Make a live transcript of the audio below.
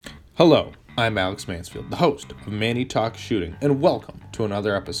Hello, I'm Alex Mansfield, the host of Manny Talks Shooting, and welcome to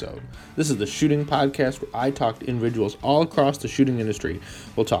another episode. This is the shooting podcast where I talk to individuals all across the shooting industry.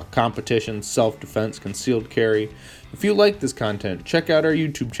 We'll talk competition, self-defense, concealed carry. If you like this content, check out our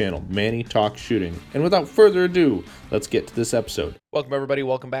YouTube channel, Manny Talks Shooting. And without further ado, let's get to this episode. Welcome, everybody.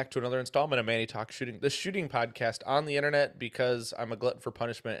 Welcome back to another installment of Manny Talks Shooting, the shooting podcast on the internet because I'm a glutton for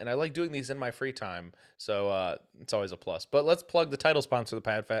punishment and I like doing these in my free time. So it's always a plus. But let's plug the title sponsor of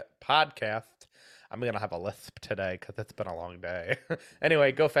the podcast. I'm going to have a lisp today because it's been a long day.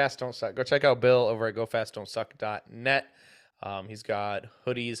 Anyway, Go Fast, Don't Suck. Go check out Bill over at gofastdon'tsuck.net. He's got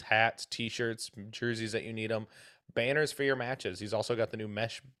hoodies, hats, t-shirts, jerseys that you need them, banners for your matches. He's also got the new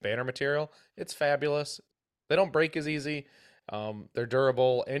mesh banner material. It's fabulous. They don't break as easy. They're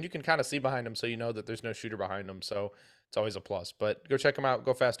durable, and you can kind of see behind them, so you know that there's no shooter behind them. So it's always a plus. But go check them out.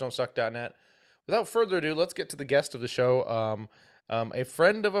 GoFastDon'tSuck.net. Without further ado, let's get to the guest of the show. A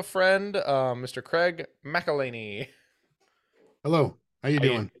friend of a friend, Mr. Craig McElhaney. Hello, how you How you?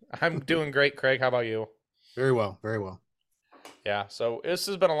 doing? I'm doing great, Craig. How about you? Very well, very well. Yeah. So this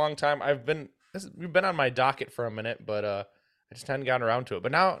has been a long time. You've been on my docket for a minute, but I just hadn't gotten around to it.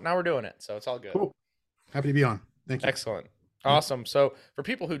 But now we're doing it, so it's all good. Cool. Happy to be on. Thank you. Excellent. Yeah. Awesome. So for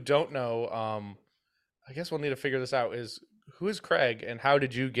people who don't know, I guess we'll need to figure this out. Who is Craig and how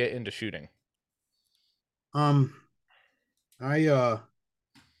did you get into shooting? Um, I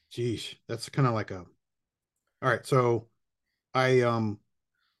geez, that's kind of like a all right. So I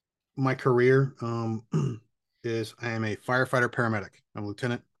my career is I am a firefighter paramedic. I'm a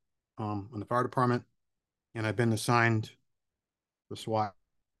lieutenant in the fire department, and I've been assigned to SWAT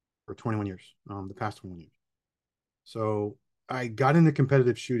for 21 years. The past 21 years. So I got into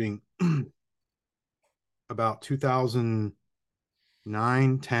competitive shooting about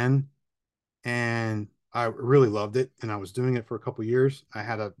 2009, 10. And I really loved it. And I was doing it for a couple years. I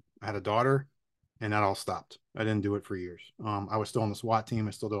had a daughter, and that all stopped. I didn't do it for years. I was still on the SWAT team.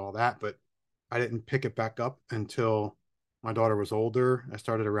 I still did all that, but I didn't pick it back up until my daughter was older. I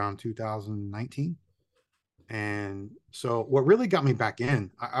started around 2019. And so what really got me back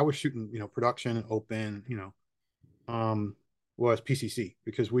in, I was shooting, production and open, was PCC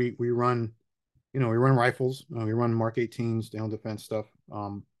because we run, we run rifles, we run Mark 18s, down defense stuff.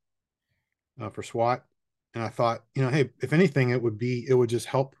 For SWAT. And I thought, hey, if anything, it would just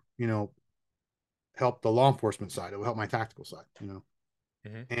help, help the law enforcement side. It would help my tactical side. Hmm.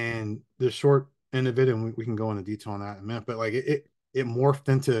 And the short end of it, and we can go into detail on that in a minute, but like it morphed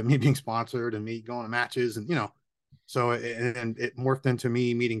into me being sponsored and me going to matches and, so and it morphed into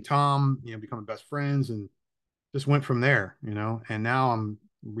me meeting Tom, becoming best friends and just went from there, and now I'm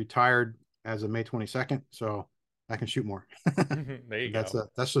retired as of May 22nd. So I can shoot more. There you that's go.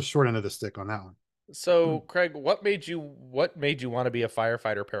 that's the short end of the stick on that So one. Craig, what made you want to be a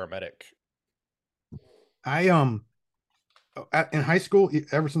firefighter paramedic? I in high school,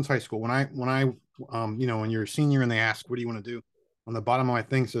 ever since high school, when you're a senior and they ask, what do you want to do? On the bottom of my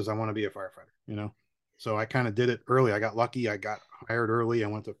thing says, I want to be a firefighter. So I kind of did it early. I got lucky. I got hired early. I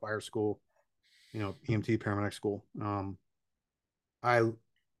went to fire school, EMT paramedic school. I,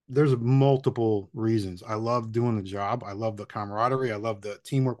 there's multiple reasons. I love doing the job. I love the camaraderie. I love the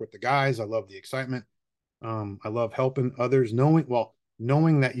teamwork with the guys. I love the excitement. I love helping others,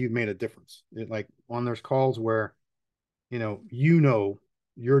 knowing that you've made a difference. Like on there's calls where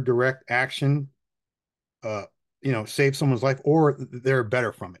your direct action uh save someone's life or they're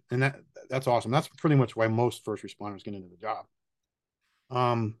better from it, and that's awesome. That's pretty much why most first responders get into the job.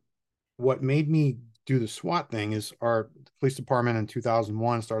 um what made me do the SWAT thing is our police department in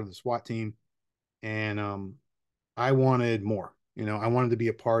 2001 started the SWAT team, and I wanted more. I wanted to be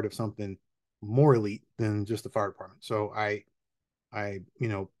a part of something more elite than just the fire department. So I,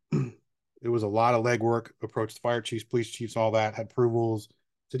 it was a lot of legwork, approached fire chiefs, police chiefs, all that, had approvals,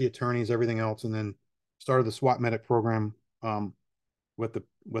 city attorneys, everything else, and then started the SWAT medic program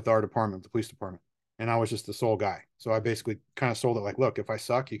with our department, the police department. And I was just the sole guy. So I basically kind of sold it like, look, if I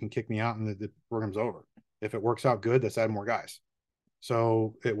suck, you can kick me out and the program's over. If it works out good, let's add more guys.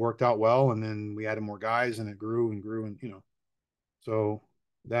 So it worked out well, and then we added more guys, and it grew and grew, and so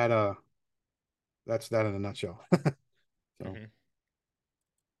that that's that in a nutshell. So Hmm.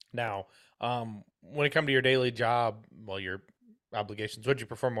 Now, when it comes to your daily job, well, your obligations, would you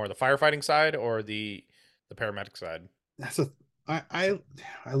prefer more the firefighting side or the paramedic side? that's a I I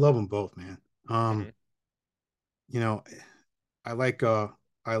I love them both, man. Um, Hmm. you know, I like I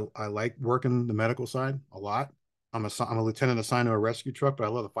like working the medical side a lot. I'm a lieutenant assigned to a rescue truck, but I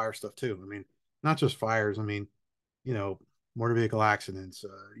love the fire stuff too. I mean, not just fires. I mean, you know, motor vehicle accidents,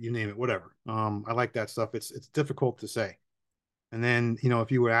 you name it, whatever. I like that stuff. It's difficult to say. And then,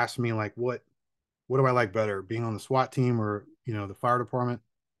 if you would ask me like what do I like better, being on the SWAT team or, the fire department?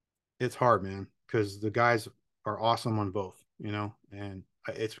 It's hard, man, because the guys are awesome on both, and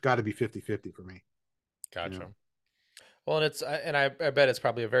it's got to be 50-50 for me, you Gotcha. know. Well, and I bet it's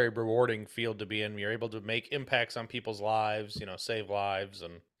probably a very rewarding field to be in. You're able to make impacts on people's lives, save lives,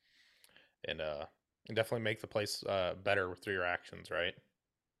 and and definitely make the place better through your actions, right?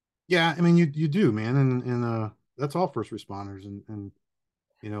 Yeah, I mean, you do, man, and that's all first responders, and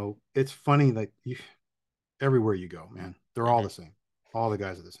it's funny that everywhere you go, man, they're all Hmm. the same. All the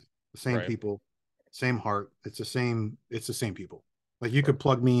guys are the same Right. people, same heart. It's the same people. Like you Right. could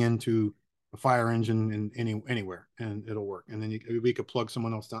plug me into a fire engine in anywhere and it'll work. And then we could plug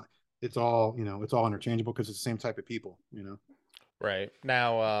someone else down. It's all interchangeable because it's the same type of people. Right.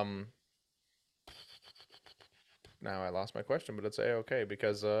 Now I lost my question, but it's a okay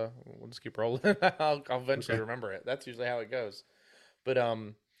because we'll just keep rolling. I'll eventually Okay. remember it. That's usually how it goes. But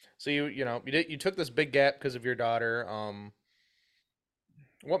so you took this big gap because of your daughter.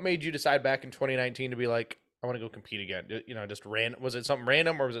 What made you decide back in 2019 to be like, I want to go compete again? Just ran. Was it something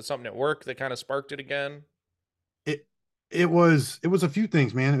random or was it something at work that kind of sparked it again? It it was a few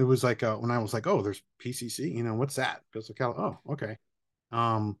things, man. It was like when I was like, oh, there's PCC, what's that? Because like, oh, okay.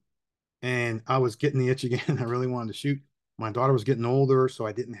 Um, and I was getting the itch again. I really wanted to shoot. My daughter was getting older, so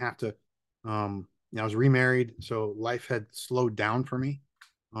I didn't have to. I was remarried, so life had slowed down for me.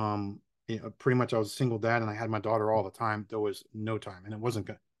 Pretty much I was a single dad, and I had my daughter all the time. There was no time, and it wasn't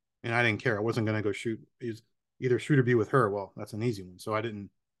good, and I didn't care. I wasn't gonna go shoot. Is either shoot or be with her. Well, that's an easy one. So I didn't,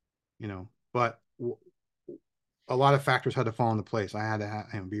 but a lot of factors had to fall into place. I had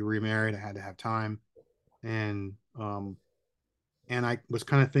to be remarried. I had to have time, and I was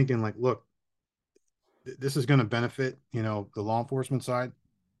kind of thinking like, look, this is going to benefit, the law enforcement side,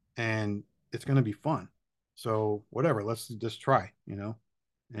 and it's going to be fun. So whatever, let's just try. Hmm.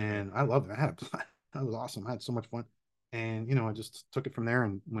 And I loved it. That was awesome. I had so much fun. And I just took it from there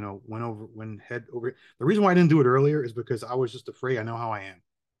and went head over. The reason why I didn't do it earlier is because I was just afraid. I know how I am.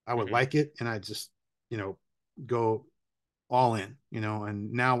 I would Hmm. like it, and I just go all in.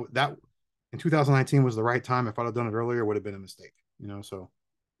 And now that in 2019 was the right time. If I'd have done it earlier, it would have been a mistake. So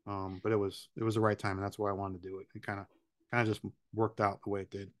but it was the right time, and that's why I wanted to do it. It kind of just worked out the way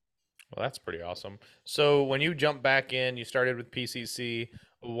it did. Well, that's pretty awesome. So when you jumped back in, you started with PCC.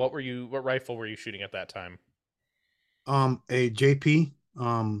 What rifle were you shooting at that time? A JP,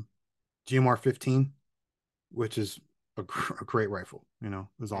 GMR 15, which is a great rifle. It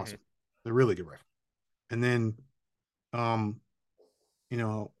was Hmm. awesome. A really good rifle. And then, um, you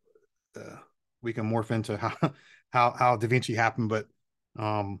know, uh, we can morph into how how Da Vinci happened, but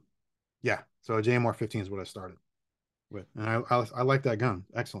um, yeah. So a JMR 15 is what I started with, and I like that gun.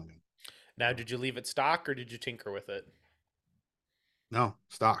 Excellent gun. Now, So did you leave it stock or did you tinker with it? no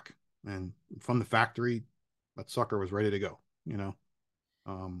stock, and from the factory, that sucker was ready to go. You know,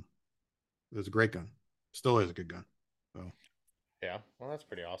 um, it was a great gun. Still is a good gun. So Yeah, well, that's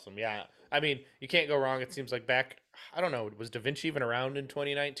pretty awesome. Yeah, I mean, you can't go wrong. It seems like back, I don't know, was Da Vinci even around in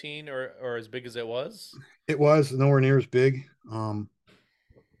 2019 or as big as it was? it was nowhere near as big.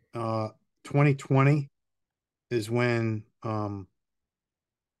 2020 is when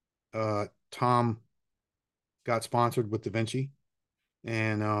Tom got sponsored with Da Vinci,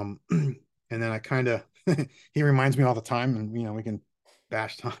 and and then I kind of he reminds me all the time, and we can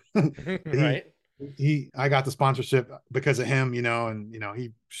bash Tom. he Right? I got the sponsorship because of him, and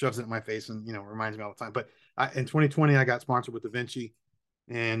he shoves it in my face and reminds me all the time. But in 2020, I got sponsored with Da Vinci,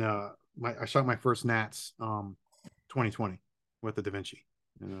 and I shot my first Nats 2020 with the Da Vinci,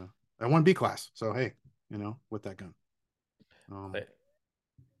 and I won B class. So hey, with that gun, um, But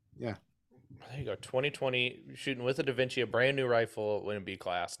yeah. there you go. 2020 shooting with a Da Vinci, a brand new rifle in B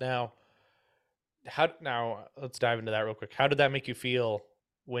class. Now let's dive into that real quick. How did that make you feel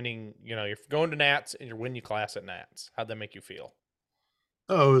winning? You're going to Nats and you're winning your class at Nats. How'd that make you feel?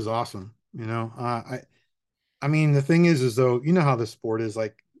 Oh, it was awesome. I mean, the thing is though, you know how this sport is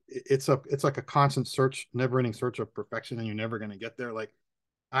like. It's like a constant search, never-ending search of perfection, and you're never going to get there. Like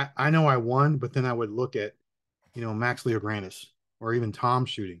I know I won, but then I would look at Max Leograndis or even Tom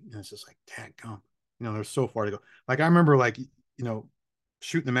shooting, and it's just like, dang gum, there's so far to go. Like I remember, like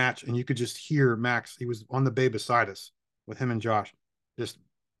shooting the match, and you could just hear Max. He was on the bay beside us with him and Josh, just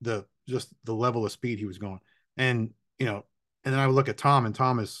the level of speed he was going, and and then I would look at Tom, and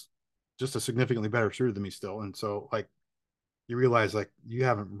Tom is just a significantly better shooter than me still, and so like you realize like you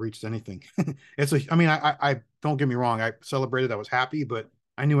haven't reached anything. I mean, I don't get me wrong, I celebrated, I was happy, but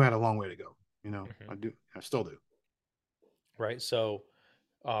I knew I had a long way to go. Hmm. I still do. Right. So,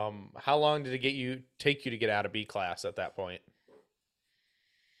 how long did it take you to get out of B class at that point?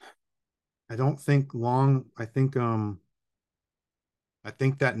 I don't think long. I think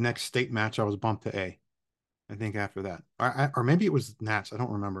that next state match I was bumped to A. I think after that, or maybe it was Nats. I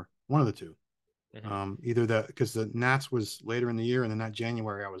don't remember. One of the two. Hmm. Either the because the Nats was later in the year, and then that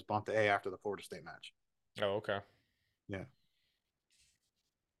January I was bumped to A after the Florida State match. Oh, okay. Yeah,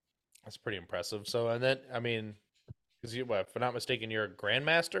 That's pretty impressive. So, and then, I mean, because you, what, if I'm not mistaken, you're a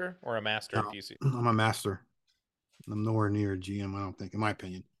grandmaster or a master in no, PC? I'm a master. I'm nowhere near a GM. I don't think, in my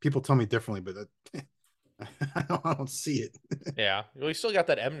opinion. People tell me differently, but I don't see it. Yeah. Well, you still got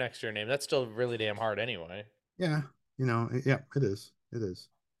that M next to your name. That's still really damn hard anyway. Yeah, yeah, it is. It is.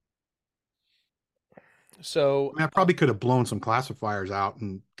 I So, mean, I probably could have blown some classifiers out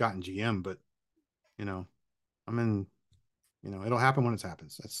and gotten GM, but you know, I'm in. It'll happen when it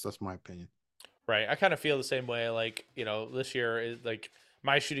happens. That's my opinion. right. I kind of feel the same way. Like, this year, like,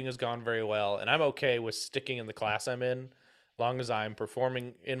 my shooting has gone very well, and I'm okay with sticking in the class I'm in, long as I'm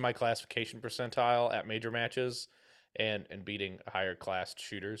performing in my classification percentile at major matches and beating higher classed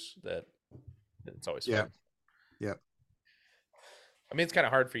shooters. That it's always Yeah, fun. yeah, I mean, it's kind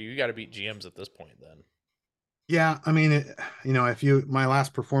of hard for you. You got to beat GMs at this point, then. yeah. I mean, if you my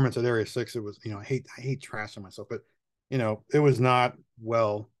last performance at Area 6, it was, I hate trashing myself, but it was not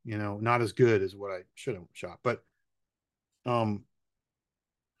well, not as good as what I should have shot, but um,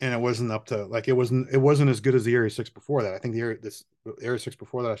 and it wasn't up to like it wasn't as good as the Area 6 before that. I think Area 6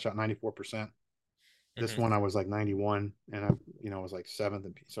 before that I shot 94%. This Hmm. one I was like 91, and I was like seventh,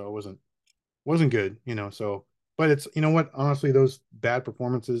 and so it wasn't good, so but it's what, honestly, those bad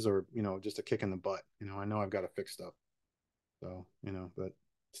performances are, just a kick in the butt. I know I've got to fix stuff. So, but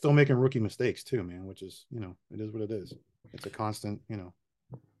still making rookie mistakes too, man, which is, it is what it is. It's a constant, Right.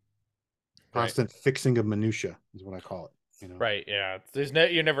 constant fixing of minutia is what I call it. Right. Yeah.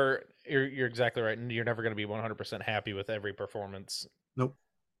 You're exactly right. And you're never going to be 100% happy with every performance. Nope,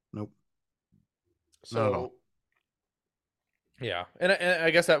 nope, not at all. So, yeah. And I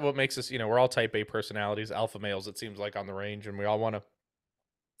guess that what makes us, we're all type A personalities, alpha males, it seems like on the range. And we all want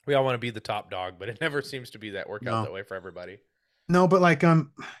to be the top dog, but it never seems to be that work out No, that way for everybody. no, but like,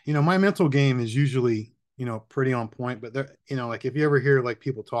 my mental game is usually, pretty on point, but there, like if you ever hear like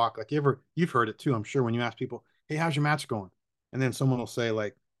people talk, like you've heard it too, I'm sure, when you ask people, hey, how's your match going? And then someone will say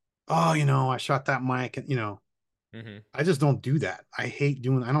like, oh, I shot that mic, and Hmm. I just don't do that. I hate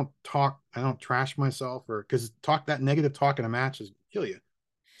doing. I don't trash myself, or because that negative talk in a match is kill you.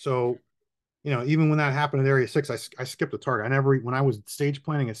 So, even when that happened at Area 6, I skipped the target. I never, when I was stage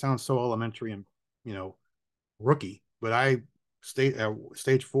planning, it sounds so elementary and, you know, rookie, but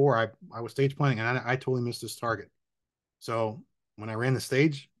stage 4, I was stage planning, and I totally missed this target. So when I ran the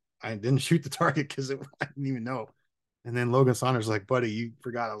stage, I didn't shoot the target because I didn't even know. And then Logan Saunders was like, buddy, you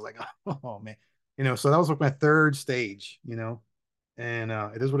forgot. I was like, oh man, so that was like my third stage, and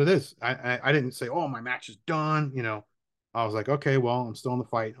it is what it is. I didn't say, oh, my match is done. I was like, okay, well, I'm still in the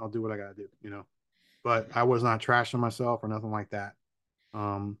fight. I'll do what I got to do. But I was not trashing myself or nothing like that.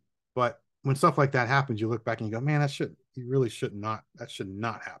 Um, but when stuff like that happens, you look back and you go, man, you really that should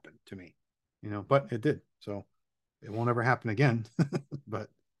not happen to me, but it did. So it won't ever happen again. But,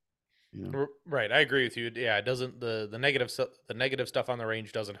 Right, I agree with you. Yeah, it doesn't the negative stuff on the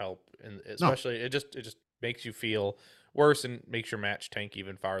range doesn't help, and no. especially it just makes you feel worse and makes your match tank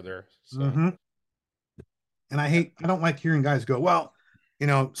even farther. So, Mm-hmm. And I don't like hearing guys go, well,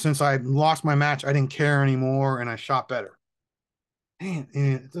 since I lost my match, I didn't care anymore and I shot better. Man,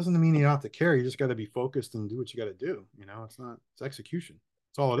 and it doesn't mean you don't have to care. You just got to be focused and do what you got to do. It's execution.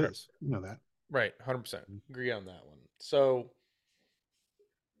 That's all it right, is. You know that. right, 100% agree on that one. So,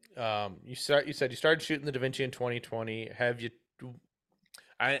 you said you started shooting the Da Vinci in 2020. Have you?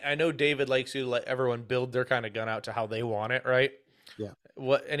 I know David likes you to let everyone build their kind of gun out to how they want it, right? Yeah.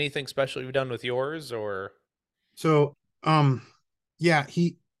 What anything special you've done with yours, or? So, yeah,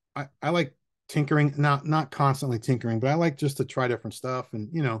 I like tinkering, not constantly tinkering, but I like just to try different stuff,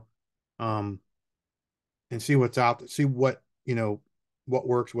 and, um, and see what's out there, see what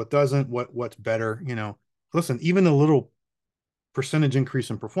works, what doesn't, what's better. Listen, even a little percentage increase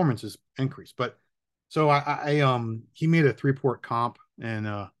in performance is increase. But so he made a 3-port comp, and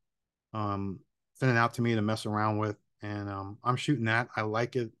um sent it out to me to mess around with, and I'm shooting that. I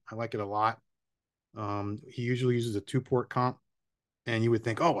like it. I like it a lot. He usually uses a 2-port comp, and you would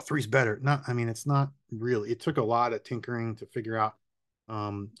think, oh, well, three's better. Not, I mean, it's not really. It took a lot of tinkering to figure out,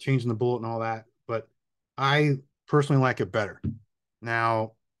 changing the bullet and all that. But I personally like it better.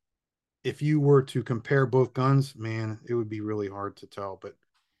 Now, if you were to compare both guns, man, it would be really hard to tell. But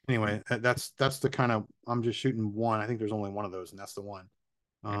anyway, that's the kind of, I'm just shooting one. I think there's only one of those, and that's the one.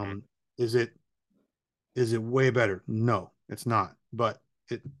 Mhm. Um, is it way better? No, it's not. But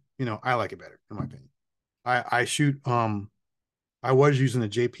it, I like it better in my opinion. I shoot I was using the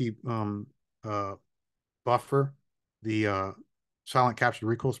JP uh buffer, the silent captured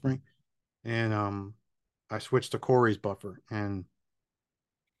recoil spring, and I switched to Corey's buffer, and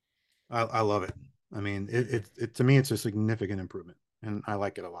I love it. I mean, it to me it's a significant improvement, and I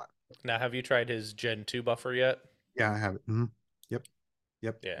like it a lot. Now, have you tried his Gen 2 buffer yet? Yeah, I have it. Yep,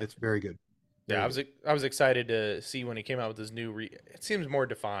 yep, Yeah. it's very good, Yeah, very good. I was excited to see when he came out with his it seems more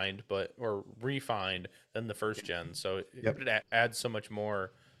defined, but or refined than the first gen. So Yep, it adds so much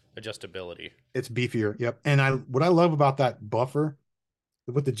more adjustability. it's beefier. Yep, and I what I love about that buffer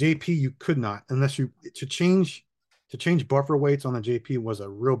with the JP, you could not unless you to change buffer weights on the JP was a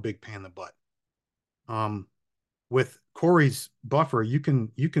real big pain in the butt. Um, with Corey's buffer, you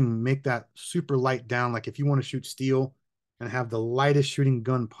can make that super light down. Like if you want to shoot steel and have the lightest shooting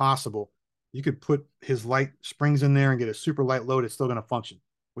gun possible, you could put his light springs in there and get a super light load. It's still going to function.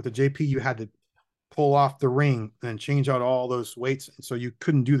 With the JP, you had to pull off the ring and change out all those weights, so you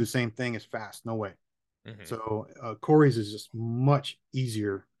couldn't do the same thing as fast. No way. Hmm. So Corey's is just much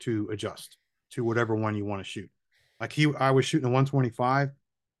easier to adjust to whatever one you want to shoot. Like I was shooting a 125,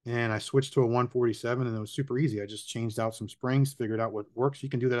 and I switched to a 147, and it was super easy. I just changed out some springs, figured out what works. You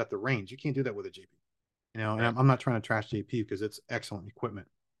can do that at the range. You can't do that with a JP, And Right. I'm not trying to trash JP because it's excellent equipment,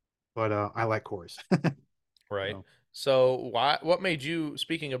 but I like Corey's. Right. So So why? What made you?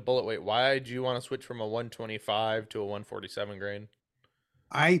 Speaking of bullet weight, why did you want to switch from a 125 to a 147 grain?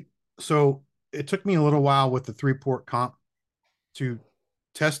 I so it took me a little while with the 3-port comp to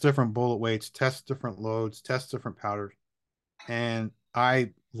test different bullet weights, test different loads, test different powders, and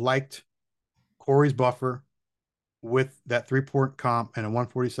I liked Corey's buffer with that 3-port comp and a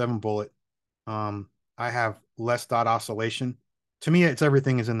 147 bullet. Um, I have less dot oscillation. To me, it's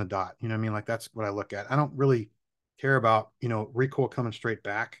everything is in the dot. You know what I mean? Like that's what I look at. I don't really care about recoil coming straight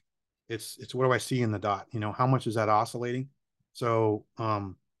back. It's what do I see in the dot? How much is that oscillating? So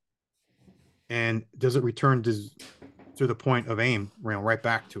and does it return to the point of aim, right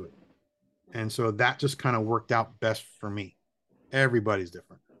back to it? And so that just kind of worked out best for me. Everybody's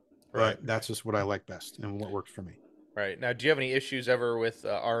different, Right. but that's just what I like best and what works for me. Right. Now, do you have any issues ever with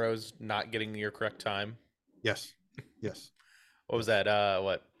ROs not getting your correct time? Yes, yes, What was yes, that?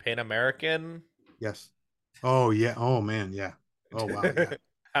 What Pan American? yes. Oh yeah. Oh man. Yeah. Oh wow. Yeah.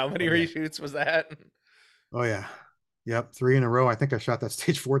 How many Oh yeah. reshoots was that? Oh yeah. Yep. 3 in a row. I think I shot that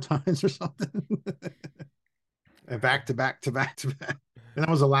stage 4 times or something. And back to back to back to back. And that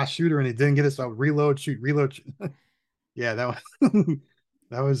was the last shooter, and it didn't get it. So I would reload, shoot, reload. Shoot. Yeah,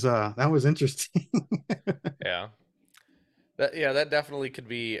 that was that was interesting. Yeah. That definitely could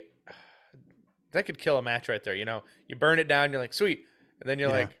be that could kill a match right there. You burn it down, you're like, sweet. And then you're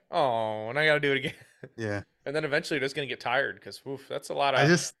Yeah. like, oh, and I gotta do it again. Yeah. And then eventually you're just gonna get tired because that's a lot I of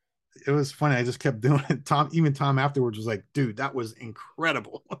just it was funny. I just kept doing it. Tom afterwards was like, dude, that was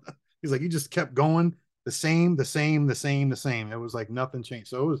incredible. He's like, you just kept going the same, the same, the same, the same. It was like nothing changed.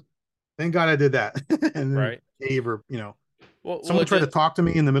 So it was thank God I did that. And then right. gave her, Well someone tried to legit talk to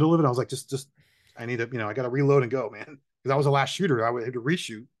me in the middle of it. I was like, just I need to, I gotta reload and go, man. Because that was the last shooter. I would have to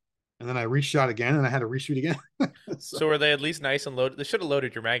reshoot. And then I reshot again and I had to reshoot again. So so were they at least nice and loaded? They should have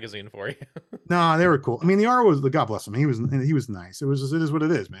loaded your magazine for you. no, they were cool. I mean, the R was the God bless him. He was nice. It is what it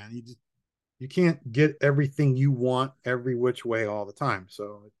is, man. You can't get everything you want every which way all the time.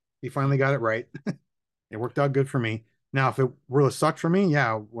 So he finally got it right. It worked out good for me. Now, if it really sucked for me,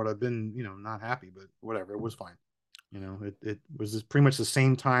 yeah, I would have been, not happy, but whatever, it was fine. It was just pretty much the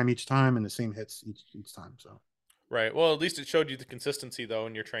same time each time and the same hits each time. So Right. Well, at least it showed you the consistency though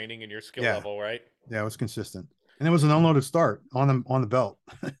in your training and your skill yeah, level, right? yeah, it was consistent. And it was an unloaded start on the belt.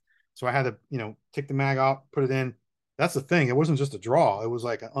 So I had to, take the mag out, put it in. That's the thing. It wasn't just a draw. It was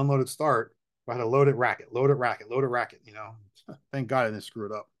like an unloaded start. I had to load it, rack it, load it, rack it, load it, rack it. Thank God I didn't screw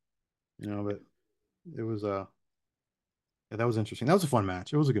it up. But it was yeah, that was interesting. That was a fun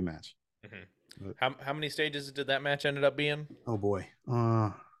match. It was a good match. Hmm. But How many stages did that match ended up being? oh boy,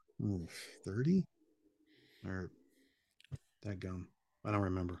 30 or that gum. I don't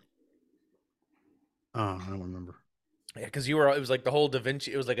remember. I don't remember. Yeah, because you were. It was like the whole Da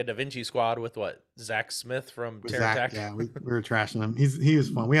Vinci. It was like a Da Vinci squad with what Zach Smith from With Zach, Terratac. yeah, we were trashing him. He was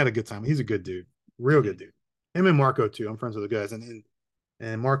fun. We had a good time. He's a good dude, real Hmm. good dude. Him and Marco too. I'm friends with the guys,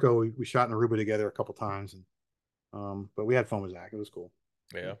 and Marco we shot in Aruba together a couple times, and but we had fun with Zach. It was cool.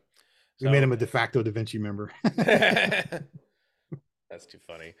 Yeah. We made So him a de facto Da Vinci member. that's too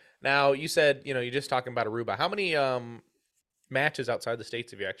funny. Now you said you're just talking about Aruba. How many matches outside the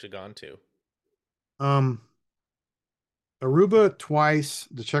states have you actually gone to? um, Aruba twice,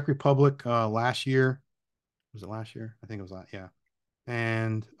 the Czech Republic last year. Was it last year? I think it was last. Yeah.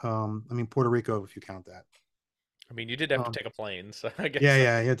 and I mean Puerto Rico if you count that. I mean, you did have to Um, take a plane, so I yeah, guess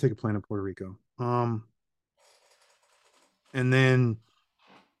yeah, I had to take a plane to Puerto Rico. And then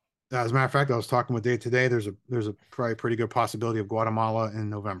as a matter of fact, I was talking with Dave today. There's a probably pretty good possibility of Guatemala in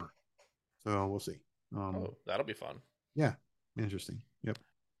November. So we'll see. oh, that'll be fun. Yeah, interesting. Yep.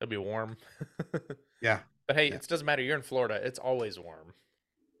 It'll be warm. Yeah. But hey, Yeah. it doesn't matter. You're in Florida. It's always warm.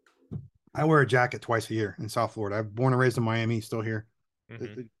 I wear a jacket twice a year in South Florida. I'm born and raised in Miami, still here.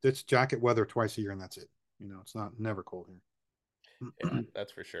 Hmm. It's jacket weather twice a year, and that's it. It's not never cold Yeah, here.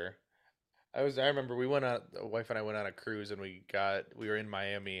 that's for sure. I remember we went on. The wife and I went on a cruise, and we were in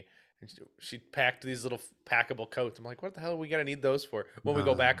Miami, and she packed these little packable coats. I'm like, what the hell are we gonna need those for when we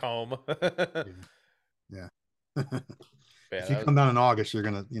go uh, back home? Yeah, yeah. Yeah. If you that was, come down in August, you're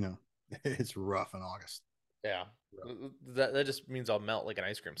gonna, it's rough in August. yeah. Rough. That just means I'll melt like an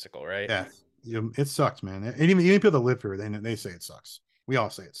ice cream sickle, right? Yeah. It sucks, man. And even people that live here, they say it sucks. We all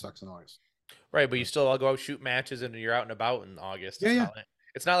say it sucks in August. Right, but you still all go out shoot matches and you're out and about in August. Yeah, yeah.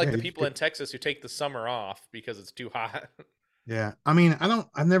 It's not like Yeah. the You just people get, in Texas who take the summer off because it's too hot. yeah. I mean, I've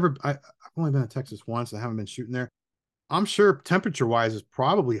only been to Texas once. I haven't been shooting there. I'm sure temperature wise is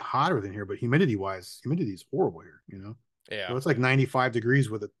probably hotter than here, but humidity is horrible here. So Yeah. it's like 95 degrees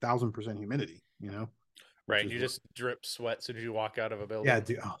with 1,000% humidity, which Right. is You rough. just drip sweat as soon as you walk out of a Yeah, building.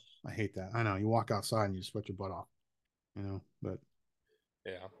 dude. Oh, I hate that. I know. You walk outside and you sweat your butt off, but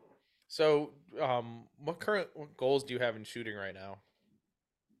Yeah. So, what goals do you have in shooting right now?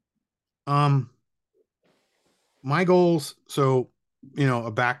 um my goals, so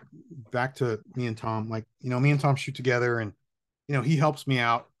back to me and Tom, like, me and Tom shoot together, and he helps me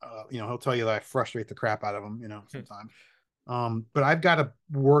out. He'll tell you that I frustrate the crap out of him, sometimes. But I've got to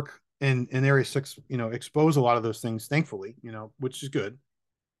work in area 6, expose a lot of those things, thankfully, which is good.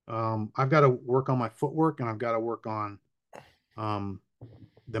 I've got to work on my footwork, and I've got to work on um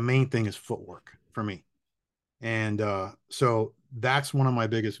the main thing is footwork for me. And so that's one of my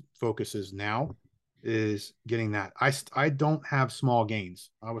biggest focuses now, is getting that. I don't have small gains.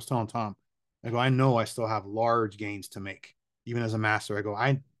 I was telling Tom, I go, I know I still have large gains to make, even as a master. I go,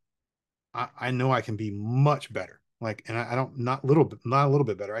 I know I can be much better. Like, and I don't, not a little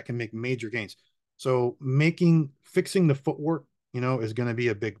bit better. I can make major gains. So fixing the footwork, is going to be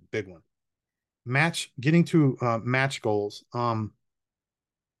a big one. Getting to match goals.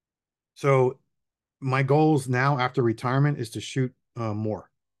 So my goals now after retirement is to shoot more.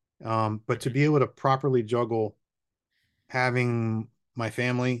 But to Hmm. be able to properly juggle having my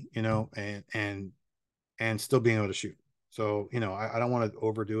family, and still being able to shoot. So, I don't want to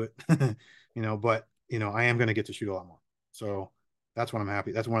overdo it, but I am going to get to shoot a lot more. So that's what I'm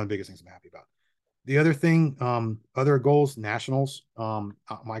happy. That's one of the biggest things I'm happy about. The other thing, other goals, nationals.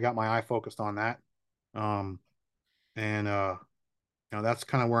 I got my eye focused on that. Um, and that's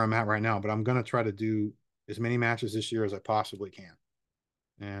kind of where I'm at right now. But I'm going to try to do as many matches this year as I possibly can,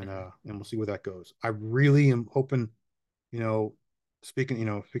 and we'll see where that goes. I really am hoping, you know, speaking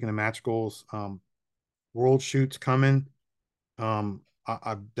of match goals, world shoots coming. I'm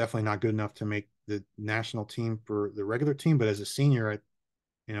definitely not good enough to make the national team for the regular team, but as a senior,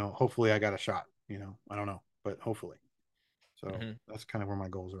 hopefully I got a shot. I don't know, but hopefully. So Hmm. that's kind of where my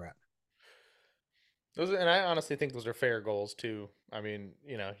goals are at. And I honestly think those are fair goals too. I mean,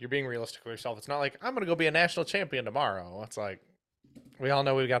 you're being realistic with yourself. It's not like I'm going to go be a national champion tomorrow. It's like we all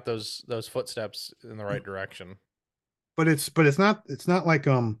know we've got those footsteps in the right direction. But it's not like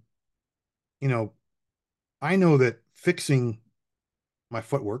you know, I know that fixing my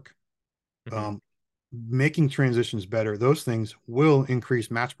footwork, Hmm. um, making transitions better, those things will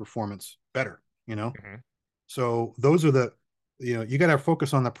increase match performance better. Hmm. So those are you got to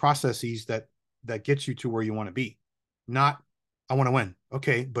focus on the processes that gets you to where you want to be, not I want to win.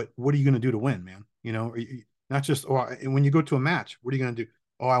 Okay, but what are you going to do to win, man? Not just when you go to a match, what are you going to do?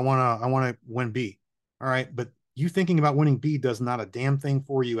 Oh, I want to win B. All right, but you thinking about winning B does not a damn thing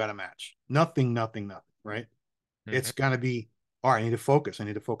for you at a match. Nothing, nothing, nothing. Right? Hmm. It's got to be all right. I need to focus. I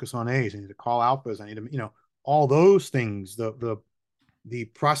need to focus on A's. I need to call alphas. I need to all those things. The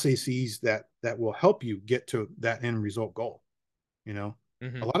processes that will help you get to that end result goal. You know, a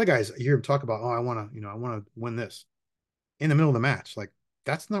Hmm. lot of guys you hear them talk about, oh, I want to win this in the middle of the match. Like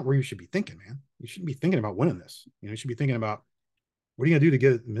that's not where you should be thinking, man. You shouldn't be thinking about winning this. You should be thinking about what are you gonna do to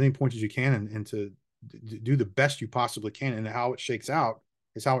get as many points as you can, and to do the best you possibly can, and how it shakes out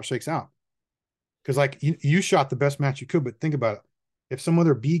is how it shakes out. Because like you shot the best match you could, but think about it. If some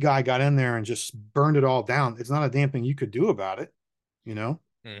other B guy got in there and just burned it all down, it's not a damn thing you could do about it, you know.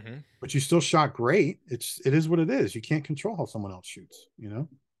 Hmm. But you still shot great. It is what it is. You can't control how someone else shoots.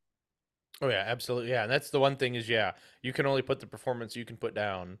 Oh yeah, absolutely. Yeah, and that's the one thing is you can only put the performance you can put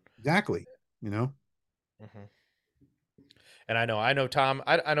down. Exactly. You know. Hmm. And I know Tom.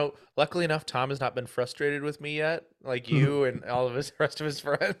 I know. Luckily enough, Tom has not been frustrated with me yet, like you and all of his rest of his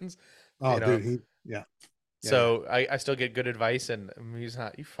friends. Oh, You know, dude, yeah, yeah, so I still get good advice, and he's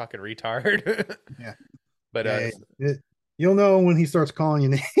not. You fucking retard. yeah, But yeah, yeah. You'll know when he starts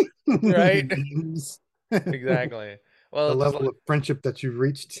calling you right, names. The exactly. Well, just level like of friendship that you've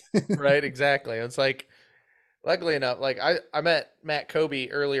reached. right, exactly. It's like, luckily enough, like I met Matt Kobe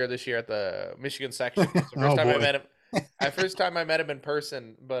earlier this year at the Michigan section. It's the first Oh time I boy. met him. First time I met him in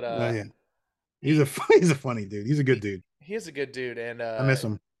person, but Oh yeah. he He's a funny dude. He's a good dude. he is a good dude, and I miss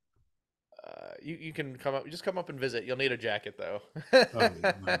him. you can come up, just come up and visit. You'll need a jacket though. Oh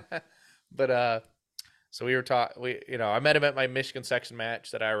yeah. No. But so we were taught I met him at my Michigan section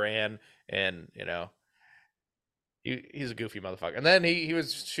match that I ran, and he's a goofy motherfucker. And then he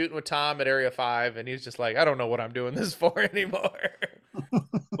was shooting with Tom at Area 5, and he's just like, I don't know what I'm doing this for anymore.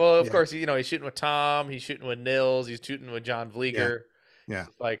 Well, of Yeah. course, he's shooting with Tom, he's shooting with Nils, he's shooting with John Yeah. Vlieger. Yeah.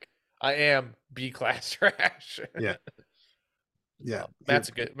 Like, I am B class trash. Yeah. Yeah.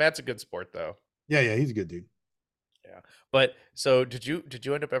 So Matt's a good sport though. Yeah. Yeah. He's a good dude. Yeah. But so did you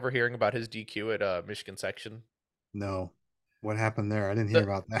end up ever hearing about his DQ at Michigan section? No. What happened there? I didn't hear So,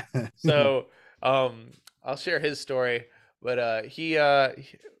 about that. so I'll share his story, but he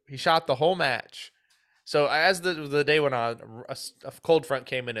shot the whole match. So as the day went on, a cold front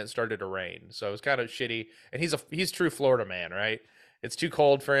came in and it started to rain. So it was kind of shitty. And he's true Florida man, right? It's too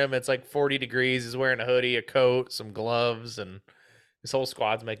cold for him. It's like 40 degrees. He's wearing a hoodie, a coat, some gloves, and his whole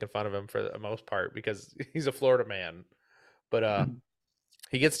squad's making fun of him for the most part because he's a Florida man. But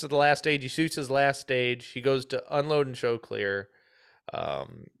he gets to the last stage. He shoots his last stage. He goes to unload and show clear.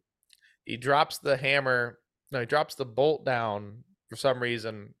 Um, he drops the hammer. No, he drops the bolt down for some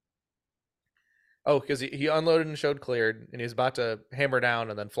reason. Oh, because he unloaded and showed cleared, and he was about to hammer down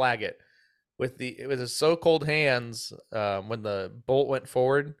and then flag it. With his so cold hands, when the bolt went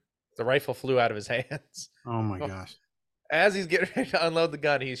forward, the rifle flew out of his hands. Oh my gosh. As he's getting ready to unload the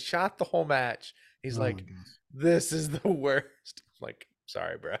gun, he's shot the whole match. He's Oh my like, gosh. "This is the worst." I'm like,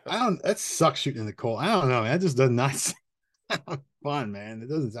 sorry, bro. That sucks shooting in the cold. I don't know, man. That just does not sound fun, man. It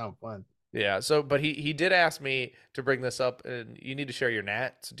doesn't sound fun. Yeah. So, but he did ask me to bring this up, and you need to share your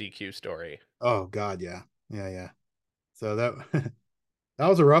Nats DQ story. Oh God, yeah. Yeah, yeah. So that that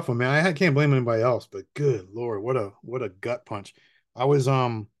was a rough one, man. I can't blame anybody else, but good Lord, what a gut punch. I was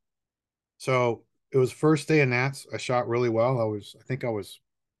so it was first day of Nats. I shot really well. I think I was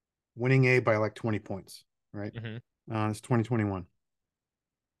winning A by like 20 points, right? Mm-hmm. It's 2021.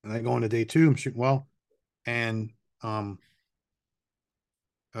 And I go into day two, I'm shooting well. And I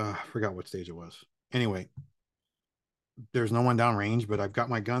forgot what stage it was. Anyway, there's no one down range, but I've got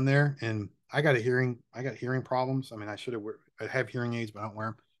my gun there and I got hearing problems. I mean, I have hearing aids, but I don't wear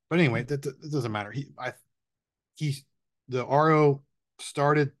them. But anyway, that doesn't matter. The RO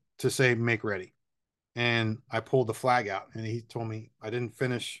started to say make ready, and I pulled the flag out, and he told me I didn't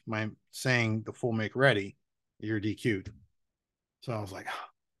finish my saying the full make ready. You're DQ'd. So I was like,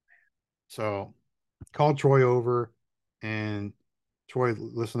 so called Troy over, and Troy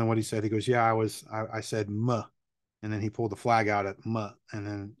listened to what he said. He goes, yeah, I said muh, and then he pulled the flag out at muh, and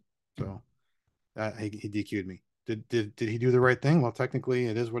then so that he DQ'd me. Did he do the right thing? Well, technically,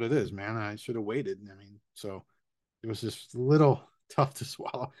 it is what it is, man. I should have waited. I mean, so it was just a little tough to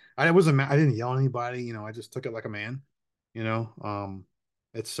swallow. I didn't yell at anybody. I just took it like a man. You know,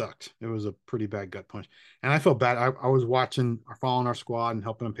 it sucked. It was a pretty bad gut punch, and I felt bad. I was following our squad and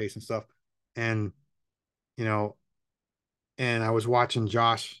helping them pace and stuff, and you know, and I was watching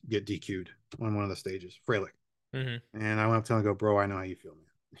Josh get DQ'd on one of the stages, Freilich, Mm-hmm. and I went up to him and go, bro, I know how you feel,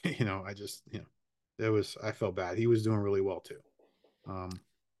 man. I felt bad. He was doing really well too.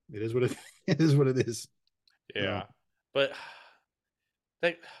 It is what it it is what it is. Yeah. So, But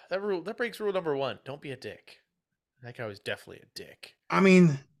that breaks rule number one. Don't be a dick. That guy was definitely a dick. I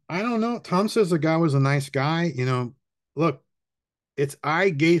mean, I don't know. Tom says the guy was a nice guy. Look, I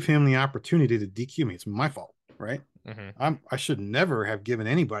gave him the opportunity to DQ me. It's my fault, right? Mm-hmm. I should never have given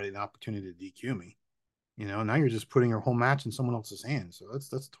anybody the opportunity to DQ me. Now you're just putting your whole match in someone else's hands. So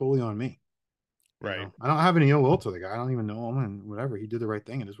that's totally on me. Right. I don't have any ill will to the guy. I don't even know him, and whatever. He did the right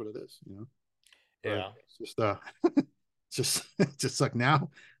thing. It is what it is. But Yeah. it's just it just like now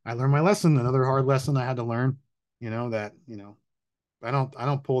I learned my lesson. Another hard lesson I had to learn. That I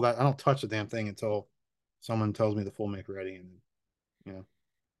don't pull that. I don't touch the damn thing until someone tells me the full make ready, and you know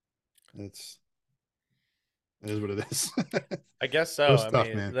it is what it is. I guess It so. was I tough,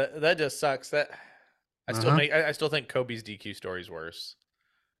 mean, man. that just sucks. That Uh-huh. I still think Kobe's DQ story is worse.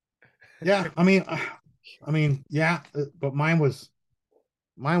 Yeah, yeah, but mine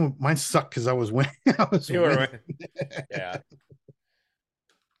sucked because I was winning. I was You were winning. winning. Yeah.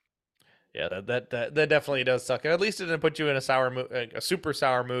 Yeah, that definitely does suck. And at least it didn't put you in a sour mood, a super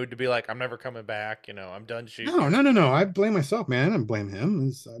sour mood to be like, I'm never coming back. I'm done No, shooting. no, no, no. I blame myself, man. I didn't blame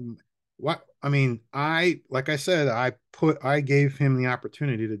him. What I mean, like I said, I gave him the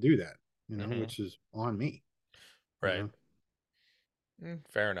opportunity to do that, Hmm. which is on me, you Right. know.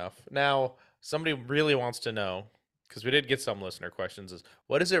 Fair enough. Now, somebody really wants to know because we did get some listener questions: is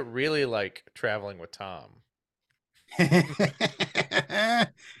what is it really like traveling with Tom?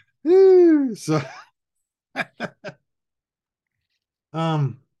 So,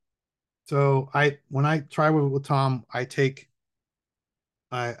 um, when I travel with Tom, I take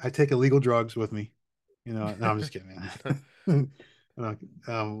illegal drugs with me. No, I'm just kidding, man.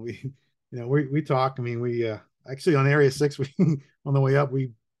 We we talk. I mean, we actually on Area 6, we on the way up,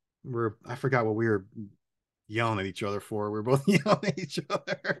 I forgot what we were yelling at each other for. We were both yelling at each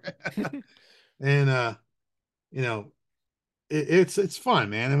other. And you know, it's fun,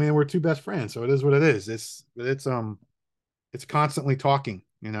 man. I mean, we're two best friends, so it is what it is. It's constantly talking,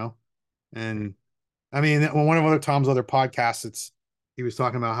 and I mean, when one of other Tom's other podcasts, he was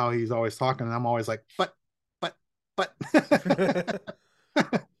talking about how he's always talking, and I'm always like, but, but.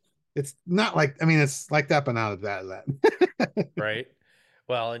 It's not like, I mean, it's like that, but not as bad as that. Right.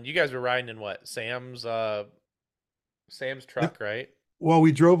 Well, and you guys were riding in what? Sam's No, truck, right? well,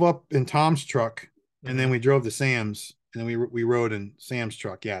 we drove up in Tom's truck, and then Hmm. we drove to Sam's, and then we rode in Sam's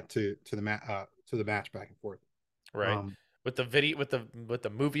truck, yeah, to the match back and forth. Right. Um, With the video, with the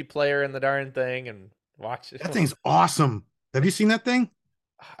movie player and the darn thing, and watch it. that thing's awesome. Have you seen that thing?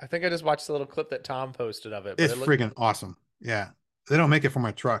 I think I just watched the little clip that Tom posted of it, but It's it looked, friggin' awesome. Yeah, they don't make it for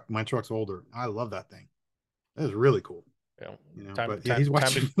my truck. My truck's older. I love that thing. That is really cool. you know, But yeah, he's time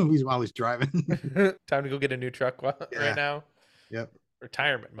watching movies while he's driving. to time to go get a new truck right Yeah. now. Yep.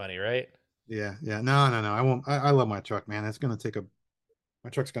 Retirement money, right? Yeah. Yeah. No, no, no. I won't. I love my truck, man. My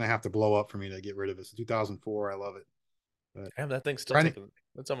truck's gonna have to blow up for me to get rid of it. It's 2004. I love it. But Damn, that thing's still riding, taking.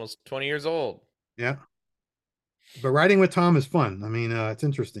 That's almost 20 years old. yeah. But riding with Tom is fun. I mean, it's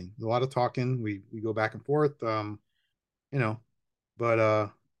interesting. A lot of talking. We go back and forth. You know,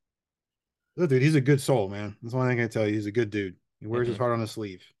 but look, dude, he's a good soul, man. That's one thing I can tell you. He's a good dude. He wears his Hmm. heart on his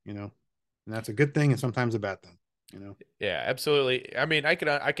sleeve, and that's a good thing and sometimes a bad thing, you know. Yeah, absolutely. I mean, I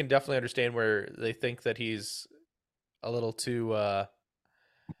can definitely understand where they think that a little too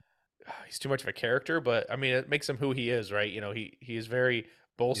he's too much of a character, but I mean, it makes him who he is, right? He is very Yeah.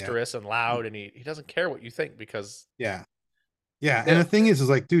 boisterous and loud, and he doesn't care what you think because Yeah. Yeah. And they. the thing is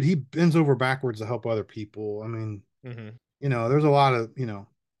like, dude, he bends over backwards to help other people. I mean, Hmm. there's a lot of,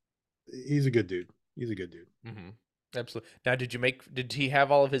 he's a good dude. He's a good dude. Hmm. Absolutely. Now, did he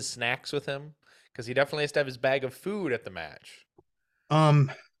have all of his snacks with him? Because he definitely has to have his bag of food at the match.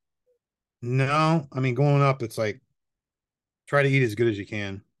 Um, no, I mean, going up, it's like try to eat as good as you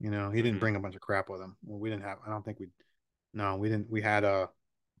can. He didn't Hmm. bring a bunch of crap with him. Well, we didn't have, I don't think we, no, we didn't, we had,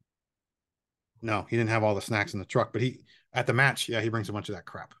 no, he didn't have all the snacks in the truck, but at the match, yeah, he brings a bunch of that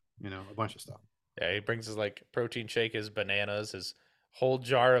crap, a bunch of stuff. Yeah, he brings his like protein shake, his bananas, his whole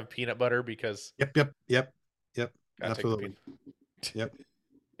jar of peanut butter because Yep, yep, yep, yep, gotta take the absolutely. peanut. Yep.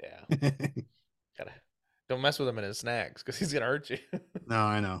 Yeah, gotta don't mess with him in his snacks because he's gonna hurt you. No,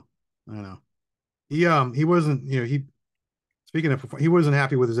 I know. I know. He wasn't, speaking of, he wasn't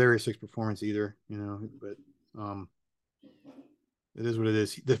happy with his Area 6 performance either, but, it is what it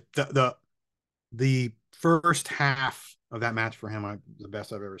is. The first half of that match for him, the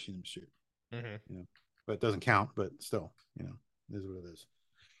best I've ever seen him shoot. Hmm. But it doesn't count. But still, it is what it is.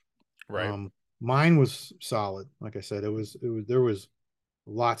 Right. Mine was solid. Like I said, there was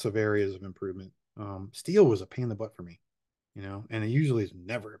lots of areas of improvement. Steel was a pain in the butt for me, and it usually is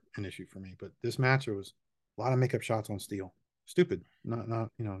never an issue for me. But this match, it was a lot of makeup shots on steel. Stupid. Not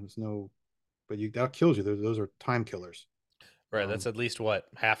there's no, but that kills you. Those are time killers. Right. That's at least what,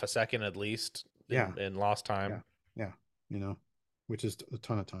 half a second at least Yeah, in lost yeah, time. yeah. You know, which is a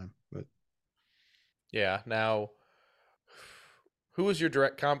ton of time. But Yeah. Now, who was your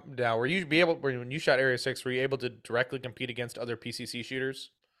direct comp? Now, when you shot Area 6, were you able to directly compete against other PCC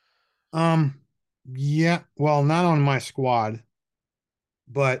shooters? um, yeah. Well, not on my squad,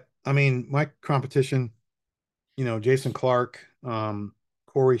 but I mean, my competition. Jason Clark,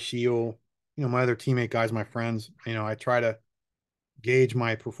 Corey Shield. My other teammate guys, my friends. I try to gauge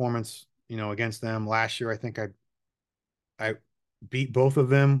my performance. Against them. Last year, I think I beat both of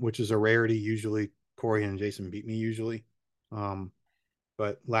them, which is a rarity. Usually, Corey and Jason beat me usually. Um,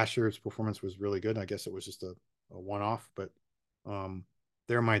 but last year's performance was really good. I guess it was just a one off, but um,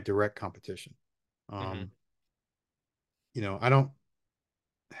 they're my direct competition. Mm-hmm. You know, I don't,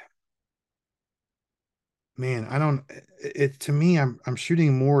 man, I don't, it to me, I'm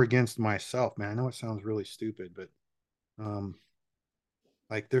shooting more against myself, man. I know it sounds really stupid, but, um,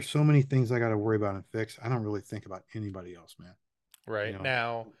 like there's so many things I got to worry about and fix. I don't really think about anybody else, man. You Right. know,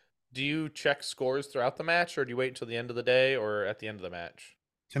 Now, do you check scores throughout the match, or do you wait until the end of the day, or at the end of the match?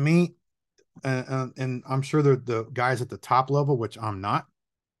 to me, and I'm sure the guys at the top level, which I'm not,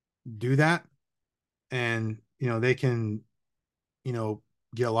 do that, and you know they can, you know,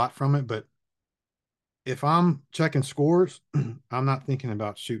 get a lot from it. But if I'm checking scores, I'm not thinking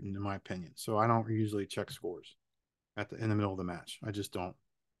about shooting, in my opinion. So I don't usually check scores in the middle of the match. I just don't.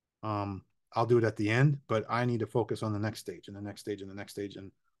 Um, I'll do it at the end, but I need to focus on the next stage and the next stage and the next stage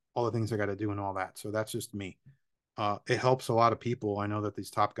and all the things I got to do and all that. So that's just me. It helps a lot of people. I know that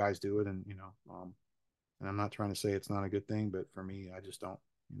these top guys do it, and you know, and I'm not trying to say it's not a good thing, but for me, I just don't.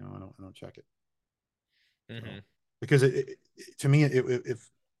 You know, I don't check it. So Mm-hmm. because to me, if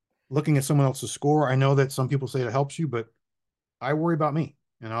looking at someone else's score, I know that some people say it helps you, but I worry about me,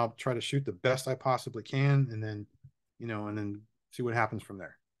 and I'll try to shoot the best I possibly can, and then, you know, and then see what happens from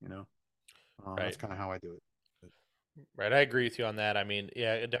there. You know, that's Right. kind of how I do it. But, Right. I agree with you on that. I mean,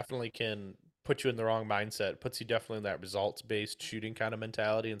 yeah, it definitely can put you in the wrong mindset. Puts you definitely in that results based shooting kind of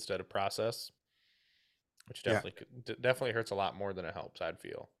mentality instead of process, which yeah, definitely hurts a lot more than it helps. I'd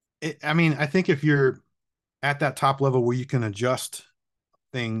feel. I mean, I think if you're at that top level where you can adjust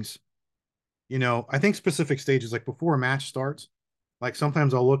things, you know, I think specific stages, like before a match starts, like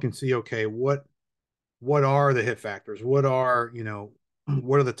sometimes I'll look and see, okay, what are the hit factors? What are, you know,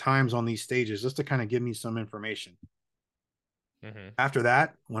 what are the times on these stages, just to kind of give me some information. Mm-hmm. After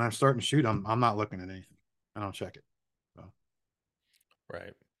that, when I'm starting to shoot, I'm not looking at anything. I don't check it. So,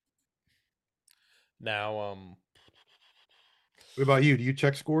 Right. Now, what about you? Do you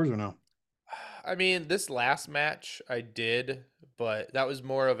check scores or no? I mean, this last match I did, but that was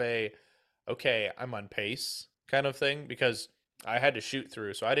more of a okay, I'm on pace kind of thing because I had to shoot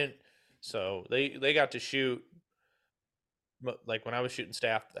through, so I didn't. So they got to shoot like when I was shooting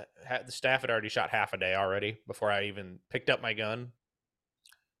staff. The staff had already shot half a day already before I even picked up my gun.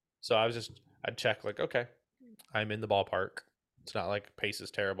 So I'd check like okay, I'm in the ballpark. It's not like pace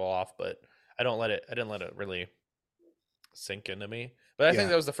is terrible off, but I didn't let it really sink into me. But I think Yeah,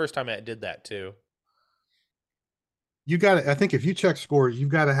 that was the first time I did that too. you got to. I think if you check scores, you've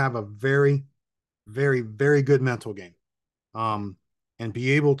got to have a very, very, very good mental game, um, and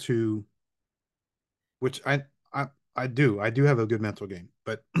be able to, which I I do. I do have a good mental game,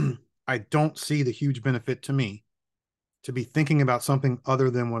 but I don't see the huge benefit to me to be thinking about something other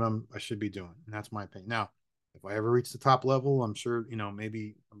than what I should be doing, and that's my opinion. Now, if I ever reach the top level, I'm sure, you know,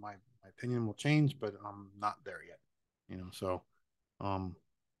 maybe my opinion will change, but I'm not there yet. You know, so um,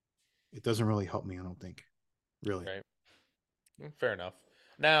 it doesn't really help me. I don't think really. Right. Fair enough.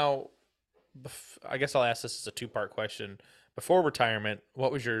 Now, I guess I'll ask this as a two-part question. Before retirement,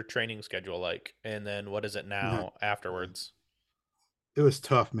 what was your training schedule like? And then what is it Yeah, now afterwards? it was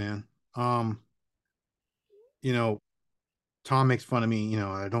tough, man. Um, you know, Tom makes fun of me. You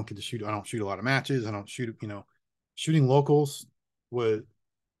know, I don't get to shoot. I don't shoot a lot of matches. I don't shoot. You know, shooting locals was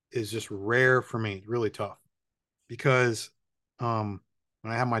is just rare for me. Really tough because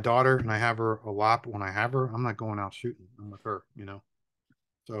when I have my daughter and I have her a lot, but when I have her, I'm not going out shooting. I'm with her. You know,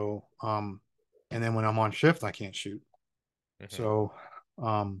 so and then when I'm on shift, I can't shoot. Hmm. So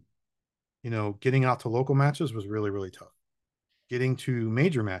um, you know, getting out to local matches was really really tough. Getting to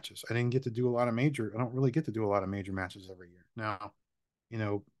major matches, I didn't get to do a lot of major. I don't really get to do a lot of major matches every year now. You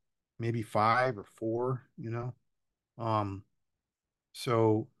know, maybe five or four, you know. Um,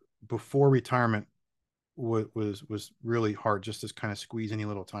 so before retirement was really hard just to kind of squeeze any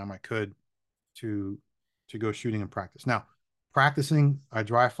little time I could to go shooting and practice. Now, practicing, I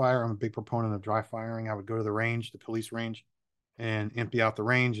dry fire. I'm a big proponent of dry firing. I would go to the range, the police range, and empty out the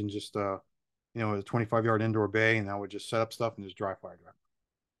range and just you know, a 25-yard indoor bay, and I would just set up stuff and just dry fire.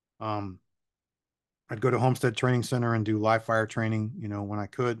 Um, I'd go to Homestead Training Center and do live fire training, you know, when I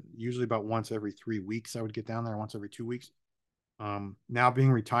could. Usually about once every 3 weeks, I would get down there, once every 2 weeks. Now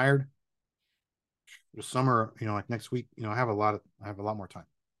being retired, the summer, you know, like next week, you know, I have a lot more time,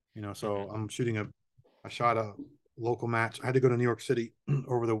 you know, so Hmm. I shot a local match. I had to go to New York City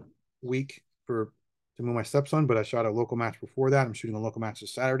over the week to move my stepson, but I shot a local match before that. I'm shooting a local match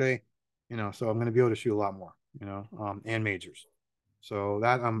this Saturday, you know, so I'm going to be able to shoot a lot more, you know, and majors. So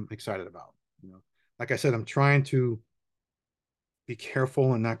that I'm excited about, you know. Like I said, I'm trying to be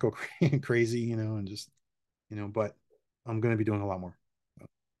careful and not go crazy, you know, and just, but I'm going to be doing a lot more.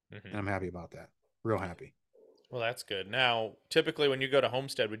 And Hmm. I'm happy about that. Real happy. Well, that's good. Now, typically when you go to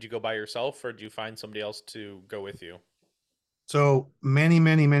Homestead, would you go by yourself or do you find somebody else to go with you? So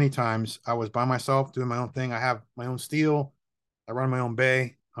many times I was by myself doing my own thing. I have my own steel. I run my own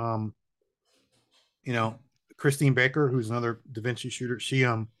bay. You know, Christine Baker, who's another Da Vinci shooter,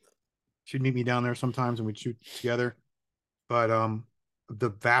 she'd meet me down there sometimes and we'd shoot together. But the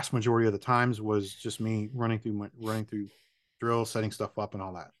vast majority of the times was just me running through drills, setting stuff up, and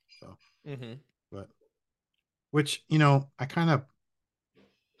all that. So, Mm-hmm. but which I kind of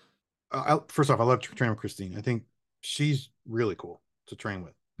first off, I love training with Christine. I think she's really cool to train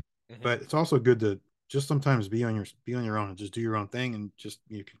with. Mm-hmm. But it's also good to just sometimes be on your own and just do your own thing and just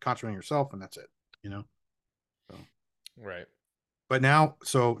you can concentrate on yourself and that's it. You know. So, Right. but now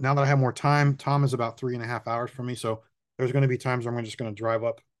that I have more time, Tom is about 3.5 hours from me. So there's going to be times where I'm just going to drive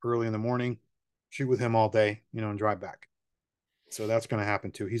up early in the morning, shoot with him all day, and drive back. So that's going to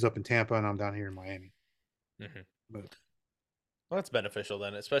happen too. He's up in Tampa and I'm down here in Miami. Mm-hmm. But Well, that's beneficial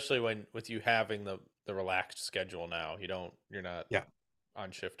then, especially when with you having the relaxed schedule now. You're not yeah,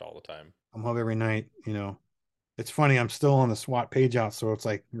 on shift all the time. I'm home every night. It's funny. I'm still on the SWAT page out. So it's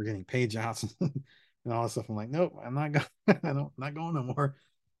like we're getting page outs and all this stuff. I'm like, nope, I'm not going. I'm not going no more.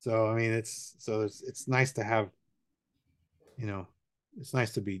 So, I mean, it's nice to have, you know, it's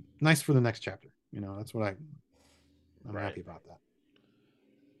nice to be nice for the next chapter. That's what I'm Right. happy about that.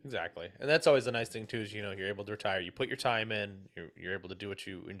 Exactly. And that's always the nice thing too is you're able to retire. You put your time in, you're able to do what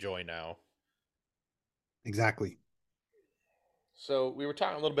you enjoy now. Exactly. So we were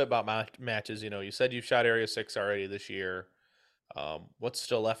talking a little bit about matches. You said you've shot Area 6 already this year. What's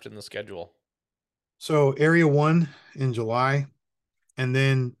still left in the schedule? So Area 1 in July, and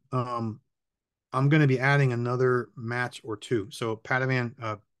then I'm going to be adding another match or two. So Padawan,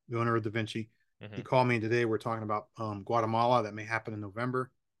 the owner of Da Vinci, he Mm-hmm. called me today. We're talking about Guatemala that may happen in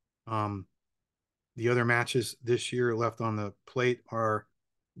November. Um, the other matches this year left on the plate are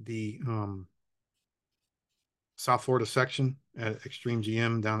the South Florida section at Extreme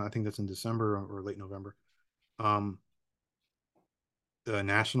GM down. I think that's in December or late November. Um, the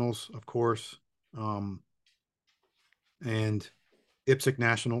Nationals, of course, and IPSC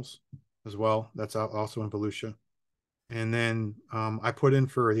Nationals as well. That's also in Volusia. And then I put in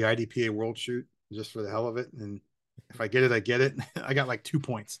for the IDPA World Shoot just for the hell of it. And if I get it, I get it. I got like 2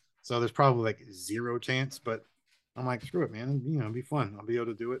 points. So there's probably like zero chance, but I'm like, screw it, man. It'll be fun. I'll be able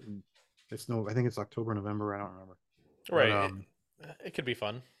to do it. And I think it's October, November. I don't remember. But Right. It could be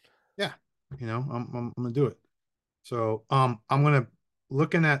fun. yeah, I'm going to do it. So I'm going to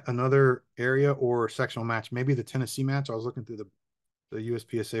looking at another area or sectional match, maybe the Tennessee match. I was looking through the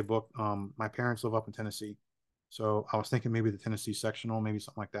USPSA book. My parents live up in Tennessee, so I was thinking maybe the Tennessee sectional, maybe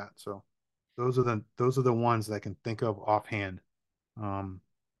something like that. So those are the ones that I can think of offhand. Um,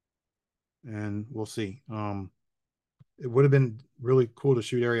 and we'll see. It would have been really cool to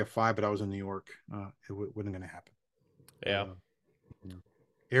shoot Area 5, but I was in New York. Wasn't going to happen. But Yeah.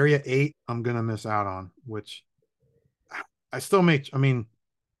 Area 8, I'm going to miss out on, which I still make. I mean,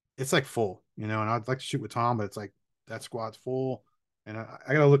 it's like full, and I'd like to shoot with Tom, but it's like that squad's full, and I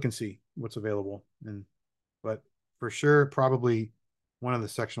gotta look and see what's available. But for sure, probably one of the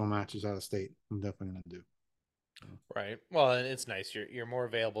sectional matches out of state, I'm definitely gonna do. Right. Well, and it's nice. You're more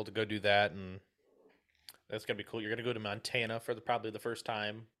available to go do that, and that's gonna be cool. You're gonna go to Montana for probably the first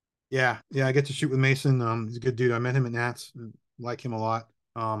time. Yeah, I get to shoot with Mason. He's a good dude. I met him at Nats, like him a lot.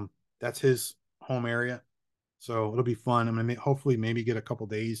 That's his home area, so it'll be fun. I'm gonna hopefully maybe get a couple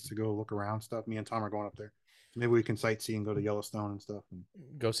days to go look around stuff. Me and Tom are going up there, so maybe we can sightsee and go to Yellowstone and stuff. And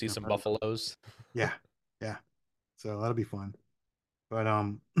Go see some buffaloes. yeah, yeah. So that'll be fun. But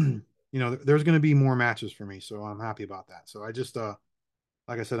there's going to be more matches for me, so I'm happy about that. So I just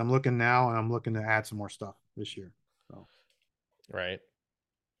like I said, I'm looking now and I'm looking to add some more stuff this year. So, Right.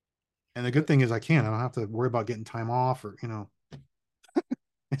 and the good thing is I don't have to worry about getting time off or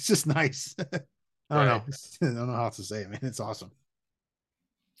it's just nice. I don't know. Right. I don't know how else to say it, man. It's awesome.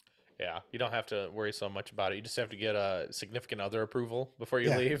 Yeah. You don't have to worry so much about it. You just have to get a significant other approval before you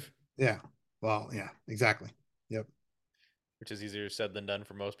Yeah. leave, Yeah. Well, yeah, exactly. Yep. which is easier said than done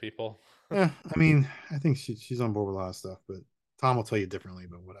for most people. Yeah. I mean, I think she's on board with a lot of stuff, but Tom will tell you differently,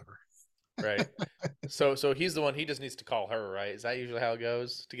 but whatever. Right. So he's the one. He just needs to call her, right? Is that usually how it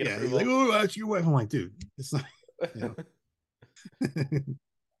goes to get Yeah. He's like, approval? oh, that's your wife. I'm like, dude, it's not, you know.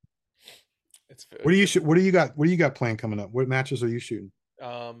 What do you it's shoot? What do you got? What do you got planned coming up? What matches are you shooting?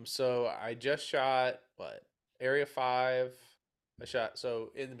 So I just shot what Area 5. I shot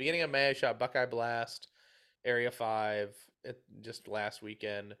so in the beginning of May I shot Buckeye Blast, Area 5 just last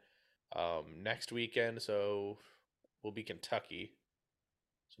weekend. Next weekend so will be Kentucky.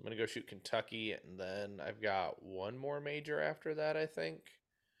 So I'm gonna go shoot Kentucky, and then I've got one more major after that. I think.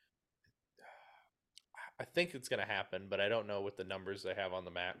 I think it's gonna happen, but I don't know with the numbers they have on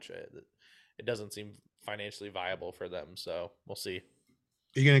the match. It doesn't seem financially viable for them, so we'll see.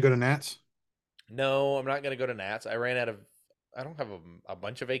 Are you gonna go to Nats? No, I'm not gonna go to Nats. I ran out of. I don't have a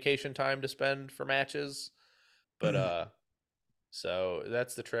bunch of vacation time to spend for matches, but so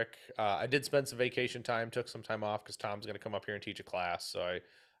that's the trick. I did spend some vacation time, took some time off because Tom's gonna come up here and teach a class, so I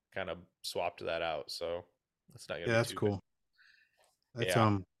kind of swapped that out. So it's not gonna Yeah, be that's too bad. cool. That's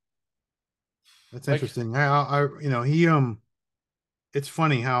Yeah, that's like interesting. It's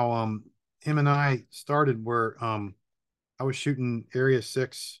funny how him and I started where I was shooting Area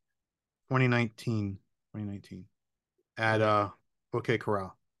 6 2019 at mhm, Bouquet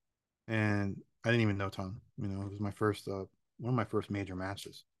Corral, and I didn't even know Tom. It was my first one of my first major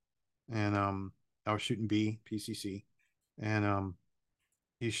matches, and I was shooting PCC, and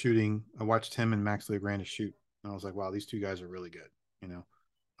he's shooting. I watched him and Max Leograndis shoot, and I was like, wow, these two guys are really good. You know,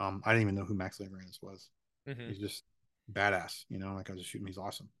 I didn't even know who Max Leograndis was. mhm, He's just badass. Like I was just shooting. He's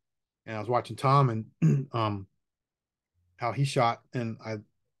awesome. And I was watching Tom and how he shot, and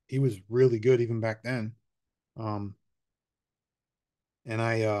he was really good even back then. Um, and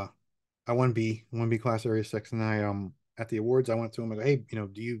I won B class area 6, and I at the awards I went to him and go, hey,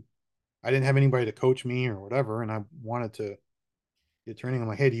 do you? I didn't have anybody to coach me or whatever, and I wanted to get training. I'm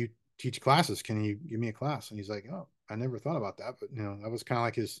like, hey, do you teach classes? Can you give me a class? And he's like, oh, I never thought about that, but that was kind of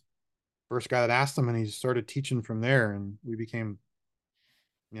like his first guy that asked him, and he started teaching from there, and we became,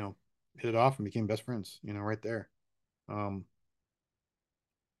 hit it off and became best friends, right there. Um,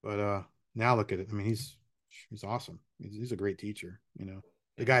 but now look at it. I mean, he's awesome. He's a great teacher. The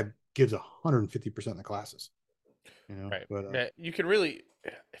mhm. guy gives 150% of the classes. Right. But Yeah, you can really,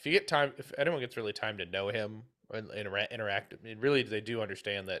 if you get time, if anyone gets really time to know him and interact, I mean, really, they do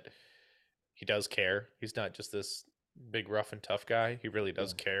understand that he does care. He's not just this big, rough and tough guy. He really yeah,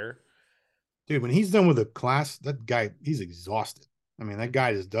 does care. dude, when he's done with a class, that guy he's exhausted. I mean, that Mhm.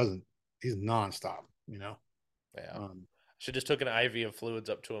 guy just doesn't. He's nonstop. Yeah. Um, Should just took an IV of fluids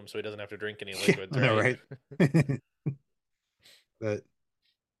up to him so he doesn't have to drink any yeah, liquids, I know, right? right? But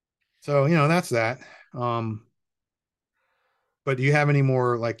so that's that. Um, but do you have any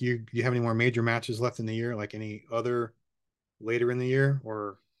more like you have any more major matches left in the year? Like any other later in the year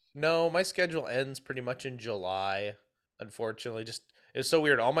or No, my schedule ends pretty much in July. Unfortunately, just it's so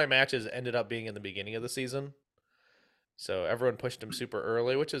weird. All my matches ended up being in the beginning of the season. So everyone pushed them super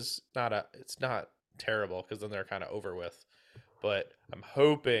early, which is it's not terrible because then they're kind of over with. But I'm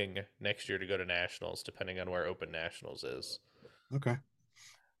hoping next year to go to nationals, depending on where Open Nationals is. okay?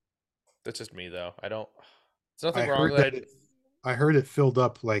 That's just me though. I don't. It's nothing I wrong heard that that I heard it filled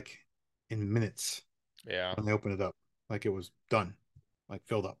up like in minutes yeah, when they opened it up, like it was done, like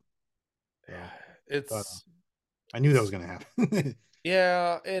filled up. So yeah. but I knew that was It's gonna happen.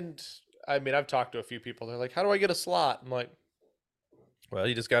 yeah, and I mean I've talked to a few people. They're like, "How do I get a slot?" I'm like, "Well,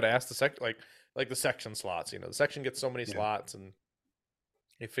 you just got to ask the like the section slots. The section gets so many Yeah. slots, and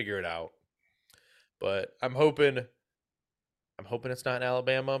they figure it out." But I'm hoping it's not in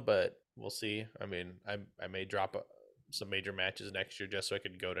Alabama, but we'll see. I mean, I may drop some major matches next year just so I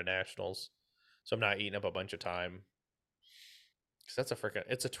could go to nationals, so I'm not eating up a bunch of time. Because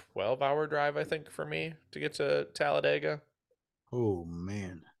it's a 12-hour drive I think for me to get to Talladega. Oh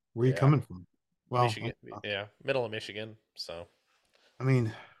man, where are you Yeah, coming from? Well, Michigan. Yeah, middle of Michigan. So I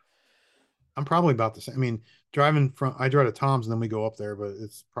mean, I'm probably about the same. I mean, I drive to Tom's and then we go up there, but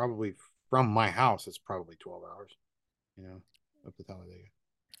it's probably from my house. It's probably 12 hours. You know, up to Talladega.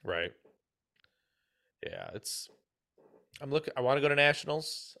 right. Yeah, I'm looking. I want to go to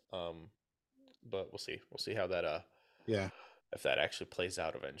nationals. But we'll see. We'll see how that Yeah. if that actually plays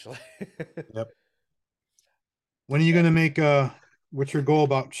out eventually. Yep. When are you Yeah. gonna make what's your goal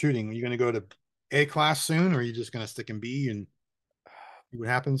about shooting? Are you gonna go to A class soon, or are you just gonna stick in B and see what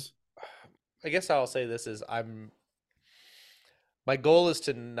happens? I guess I'll say this is my goal is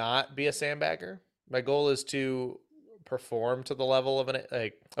to not be a sandbagger. My goal is to perform to the level of an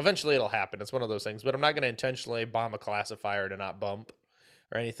like eventually it'll happen. It's one of those things, but I'm not going to intentionally bomb a classifier to not bump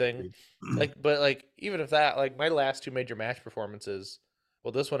or anything. Agreed. But even if that like my last two major match performances,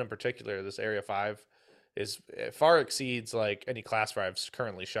 well this one in particular, this area 5 is it far exceeds like any classifier I've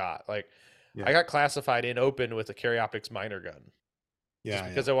currently shot. Like I Yeah. got classified in open with a Caryoptics minor gun just Yeah.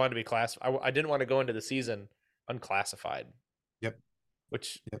 Yeah. because I wanted to be class. I didn't want to go into the season unclassified, Yep.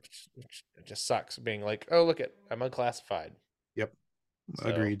 Yep. which just sucks. Being like, oh look at I'm unclassified. Yep. So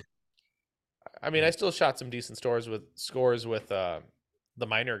Agreed. I mean, I Yep. still shot some decent scores with the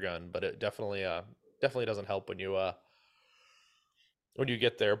minor gun, but it definitely definitely doesn't help when you when you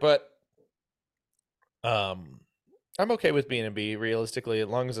get there. But um, I'm okay with being a B realistically, as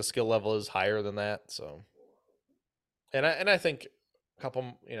long as the skill level is higher than that. So, and I think a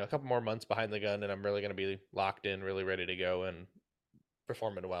couple more months behind the gun, and I'm really going to be locked in, really ready to go, and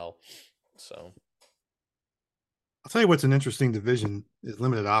performing well. So, I'll tell you what's an interesting division is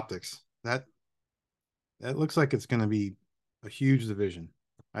limited optics. That looks like it's going to be a huge division,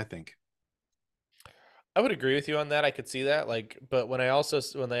 I think. I would agree with you on that. I could see that. Like, but when they also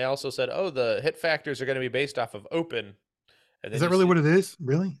said, "Oh, the hit factors are going to be based off of open," and Is then that you really see, what it is?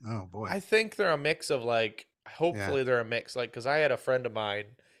 Really? Oh boy. I think they're a mix of like. Yeah. Hopefully, they're a mix. Like, because I had a friend of mine.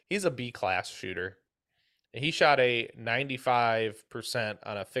 He's a B class shooter. And he shot a 95%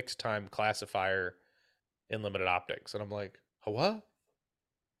 on a fixed time classifier in limited optics, and I'm like, what?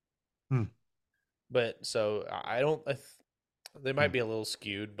 Hmm. But so I don't. They Hmm. might be a little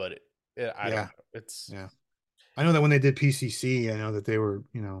skewed, but I don't Yeah. know. It's Yeah. I know that when they did PCC, I know that they were,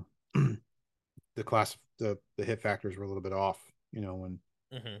 the hit factors were a little bit off, when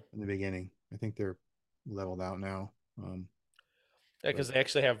mhm. in the beginning. I think they're leveled out now. Yeah, But because they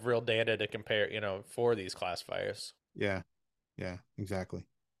actually have real data to compare, for these classifiers. yeah, yeah, exactly.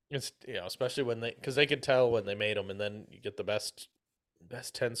 It's especially when because they could tell when they made them, and then you get the best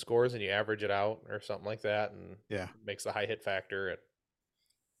 10 scores, and you average it out or something like that, and Yeah. makes the high hit factor, and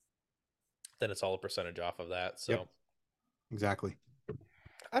then it's all a percentage off of that. Yep. So Exactly.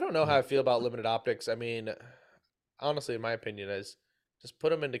 I don't know how Yeah. I feel about limited optics. I mean, honestly, in my opinion, is just put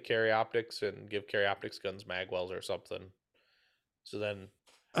them into carry optics and give carry optics guns magwells or something. So then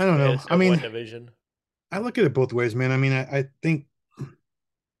I don't they know. just I have one mean, division. I look at it both ways, man. I mean, I think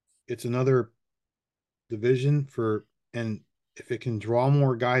it's another division and if it can draw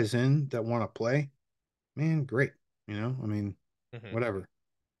more guys in that want to play, man, great. I mean, Hmm. whatever.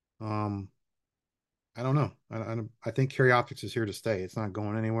 Um, I don't know. I think Carry Optics is here to stay. It's not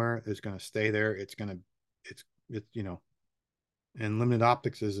going anywhere. It's going to stay there. It's and Limited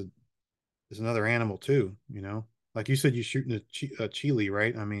Optics is another animal too. Like you said, you shooting a Chile,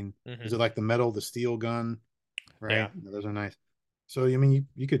 right? I mean, is Hmm. it like the steel gun, Yeah, right? Those are nice. So I mean,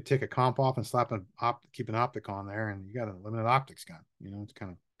 you could take a comp off and keep an optic on there, and you got a limited optics gun. It's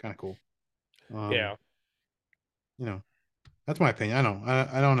kind of cool. Um, yeah, you know, that's my opinion.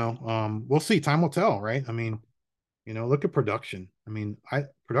 I don't know. We'll see. Time will tell, right? I mean, look at production. I mean, I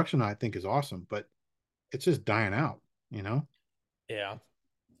production I think is awesome, but it's just dying out. You know, yeah.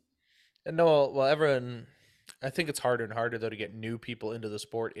 And no, well, everyone. I think it's harder and harder though to get new people into the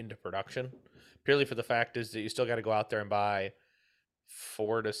sport into production, purely for the fact is that you still got to go out there and buy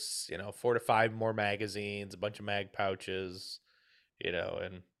 4 to 5 more magazines, a bunch of mag pouches,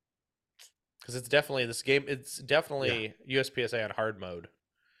 and because it's definitely this game. It's yeah, definitely USPSA on hard mode.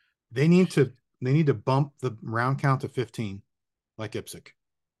 they need to they need to bump the round count to 15, like IPSC,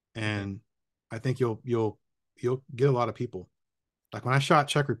 Hmm. and I think you'll get a lot of people. Like when I shot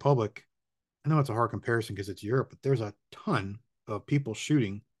Czech Republic, I know it's a hard comparison because it's Europe, but there's a ton of people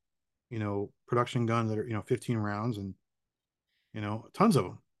shooting, production guns that are 15 rounds and tons of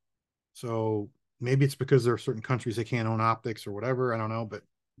them. So maybe it's because there are certain countries they can't own optics or whatever. I don't know, but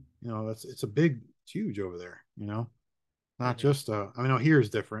it's huge over there. Not Hmm. just I mean, here is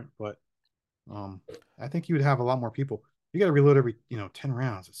different, but um, I think you would have a lot more people. You got to reload every 10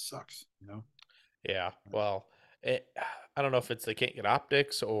 rounds. It sucks. Yeah. Well, I don't know if it's they can't get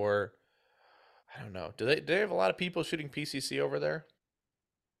optics or I don't know. Do they have a lot of people shooting PCC over there?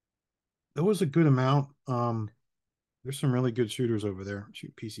 There was a good amount. There's some really good shooters over there.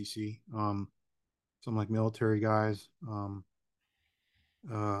 Shoot PCC. Some like military guys.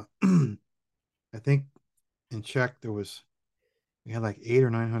 I think in Czech we had like 800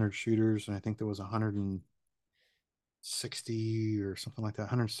 or 900 shooters, and I think there was 160 or something like that.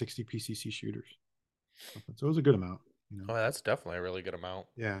 160 PCC shooters. So it was a good amount. Oh, that's definitely a really good amount.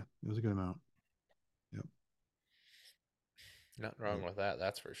 Yeah, it was a good amount. Yep. Nothing But wrong with that.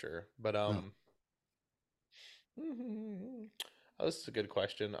 That's for sure. But no, oh, this is a good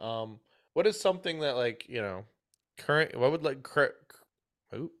question. What is something that like current? What would like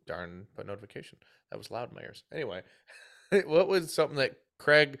oh darn, put notification. That was loud in my ears. Anyway, what was something that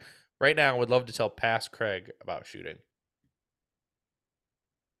Craig right now would love to tell past Craig about shooting?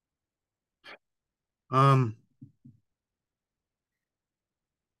 um,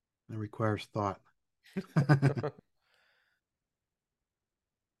 it requires thought.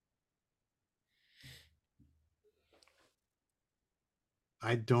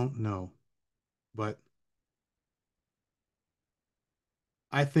 I don't know, but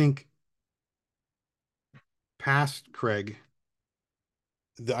I think past Craig,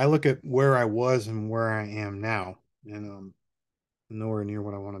 I look at where I was and where I am now, and nowhere near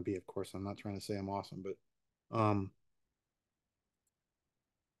what I want to be. Of course, I'm not trying to say I'm awesome, but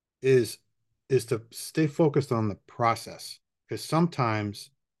is to stay focused on the process, because sometimes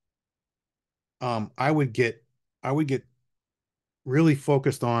I would get really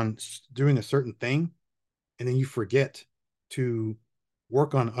focused on doing a certain thing, and then you forget to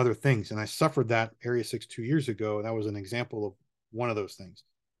work on other things. And I suffered that Area 6 2 years ago. That was an example of one of those things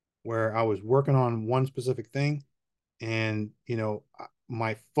where I was working on one specific thing, and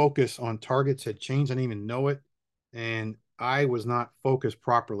my focus on targets had changed. I didn't even know it, and I was not focused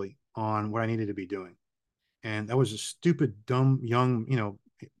properly on what I needed to be doing. And that was a stupid, dumb, young,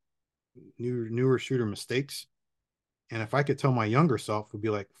 newer shooter mistakes. And if I could tell my younger self, would be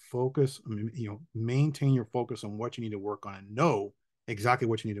like, focus, maintain your focus on what you need to work on and know exactly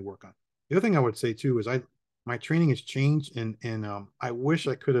what you need to work on. The other thing I would say too is my training has changed, and I wish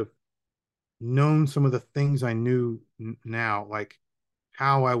I could have known some of the things I knew now, like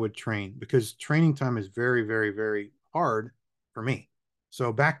how I would train, because training time is very, very, very hard for me.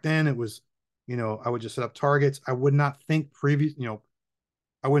 So back then it was, I would just set up targets. I would not think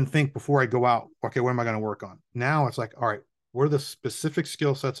I wouldn't think before I go out, okay, what am I going to work on? Now it's like, all right, what are the specific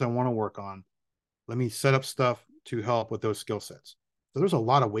skill sets I want to work on? Let me set up stuff to help with those skill sets. So there's a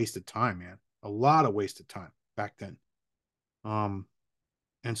lot of wasted time, man. A lot of wasted time back then. Um,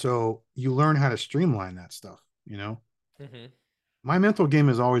 and so you learn how to streamline that stuff. Mm-hmm. My mental game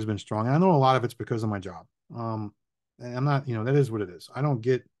has always been strong. And I know a lot of it's because of my job. And I'm not, that is what it is. I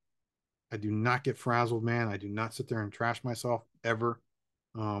do not get frazzled, man. I do not sit there and trash myself ever.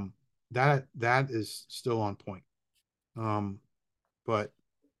 Um, that is still on point. Um, but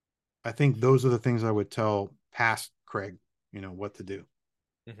I think those are the things I would tell past Craig, what to do.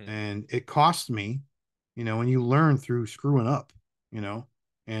 Mm-hmm. And it cost me, when you learn through screwing up, you know,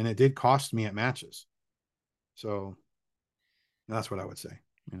 and it did cost me at matches. So that's what I would say.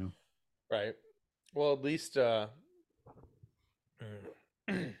 Right. Well, at least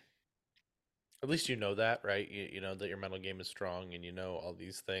you know that, right? You know that your mental game is strong, and you know all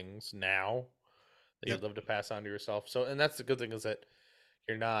these things now that Yep. you'd love to pass on to yourself. So, and that's the good thing, is that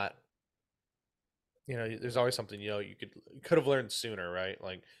you're not, there's always something, you could have learned sooner, right?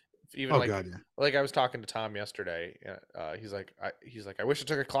 Like, even Oh God, yeah. like I was talking to Tom yesterday. He's like, I wish I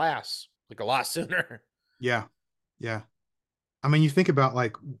took a class like a lot sooner. Yeah. Yeah. I mean, you think about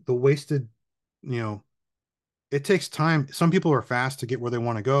like the wasted, you know, it takes time. Some people are fast to get where they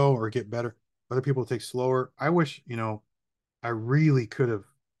want to go or get better. Other people take slower. I wish, I really could have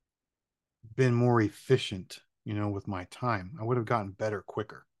been more efficient, with my time. I would have gotten better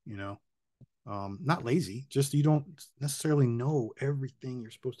quicker. Not lazy, just you don't necessarily know everything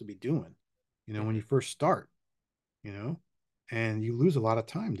you're supposed to be doing, when you Hmm. first start, you know, and you lose a lot of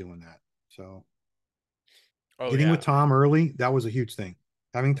time doing that. So Oh getting with yeah. Tom early, that was a huge thing.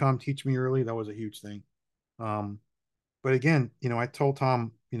 Having Tom teach me early, that was a huge thing. Um, but again, I told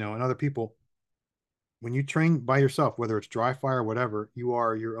Tom, and other people, when you train by yourself, whether it's dry fire or whatever, you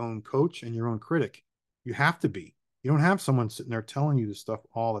are your own coach and your own critic. You have to be. You don't have someone sitting there telling you this stuff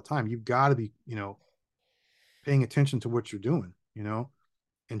all the time. You've got to be, paying attention to what you're doing.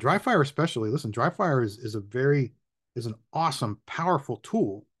 And dry fire especially. Listen, dry fire is an awesome, powerful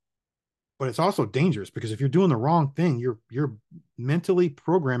tool, but it's also dangerous because if you're doing the wrong thing, you're mentally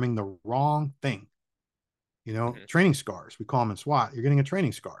programming the wrong thing. Hmm. Training scars, we call them in SWAT. You're getting a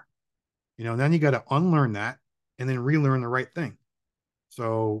training scar. And then you got to unlearn that and then relearn the right thing.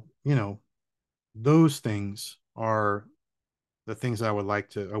 So, those things are the things I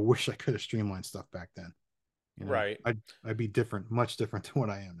wish I could have streamlined stuff back then. Right. I'd be different, much different than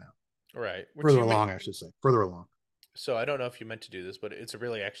what I am now. Right. Which Further you may. along, I should say. Further along. So I don't know if you meant to do this, but it's a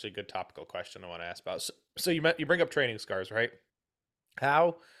really actually good topical question I want to ask about. So you bring up training scars, right?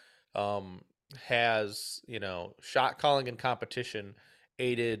 How um has, shot calling and competition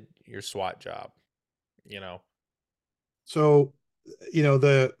aided your SWAT job? You know. So,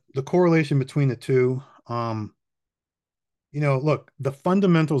 the correlation between the two, look, the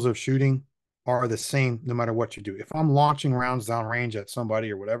fundamentals of shooting are the same no matter what you do. If I'm launching rounds downrange at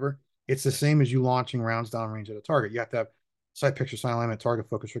somebody or whatever, it's the same as you launching rounds downrange at a target. You have to have sight picture, sign alignment, target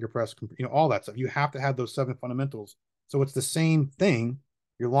focus, trigger press, all that stuff. You have to have those 7 fundamentals. So it's the same thing.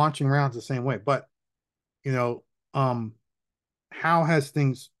 You're launching rounds the same way. But, you know, um, how has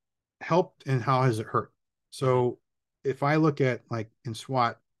things helped and how has it hurt? Hmm. So if I look at like in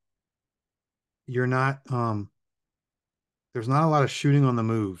SWAT, you're not there's not a lot of shooting on the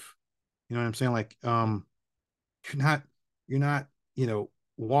move. You know what I'm saying? Like you're not you're not,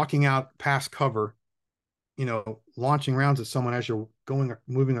 walking out past cover, launching rounds at someone as you're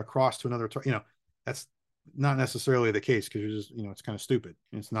moving across to another that's not necessarily the case because you're just, it's kind of stupid.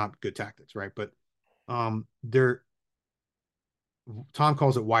 It's not good tactics, right? But there, Tom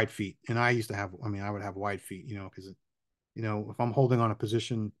calls it wide feet, and I used to have. I mean, I would have wide feet, because if I'm holding on a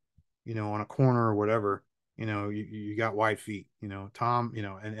position, on a corner or whatever, you got wide feet, Tom,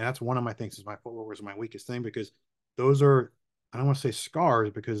 and that's one of my things is my footwork was my weakest thing because those are, I don't want to say scars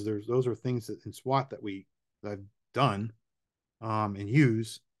because those are things that in SWAT that I've done, and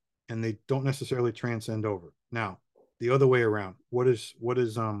use, and they don't necessarily transcend over. Now, the other way around, what is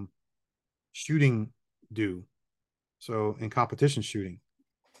shooting do? So in competition shooting,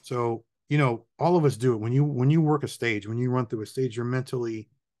 so all of us do it when you work a stage, when you run through a stage, you're mentally,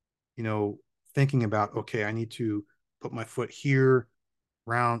 you know, thinking about, okay, I need to put my foot here,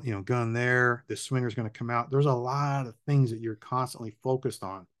 round, gun there, the swinger's going to come out. There's a lot of things that you're constantly focused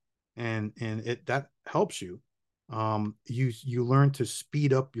on, and it that helps you. You learn to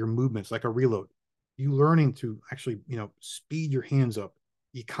speed up your movements like a reload. You learning to actually, speed your hands up.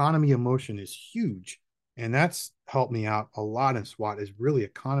 Economy of motion is huge, and that's helped me out a lot in SWAT. Is really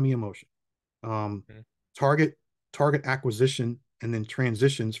economy of motion. Um, Mhm. target target acquisition and then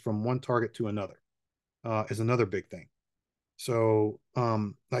transitions from one target to another is another big thing. So,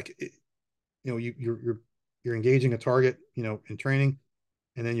 like, you're engaging a target, in training,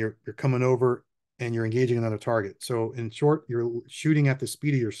 and then you're coming over and you're engaging another target. So, in short, you're shooting at the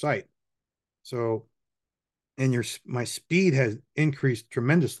speed of your sight. So, and my speed has increased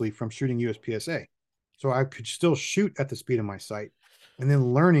tremendously from shooting USPSA. So I could still shoot at the speed of my sight, and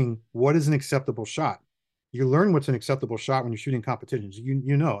then learning what is an acceptable shot. You learn what's an acceptable shot when you're shooting competitions.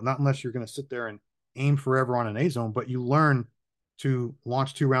 Not unless you're going to sit there and aim forever on an A zone, but you learn to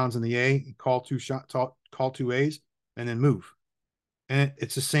launch 2 rounds in the A, call 2 A's, and then move. And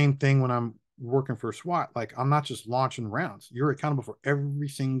it's the same thing when I'm working for SWAT. Like, I'm not just launching rounds. You're accountable for every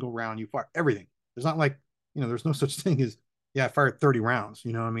single round you fire, everything. It's not like, there's no such thing as, yeah, I fired 30 rounds,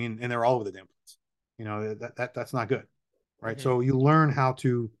 you know what I mean? And they're all over the damn place. That's not good. Right. Mhm. So you learn how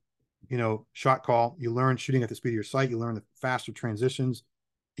to, shot call, you learn shooting at the speed of your sight, you learn the faster transitions,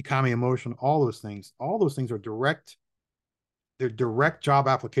 economy of motion, all those things. All those things are they're direct job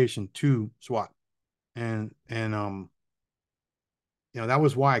application to SWAT. And that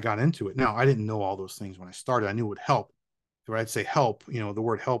was why I got into it. Now, I didn't know all those things when I started. I knew it would help. So I'd say help, the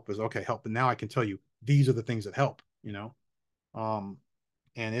word help is okay, help. But now I can tell you these are the things that help. Um,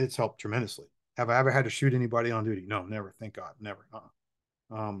 and it's helped tremendously. Have I ever had to shoot anybody on duty? No, never. Thank God, never.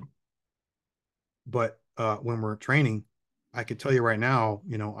 But when we're training, I can tell you right now,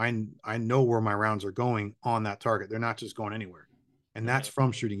 I know where my rounds are going on that target. They're not just going anywhere, and that's Mhm.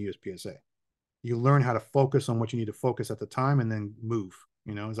 from shooting USPSA. You learn how to focus on what you need to focus at the time, and then move.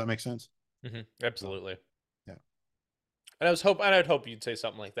 Does that make sense? Mhm. So, Absolutely. yeah. And I'd hope you'd say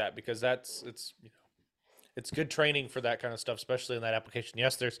something like that because it's it's good training for that kind of stuff, especially in that application.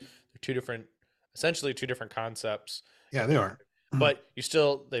 Yes, they're two different, essentially two different concepts, Yeah, and they they're are. but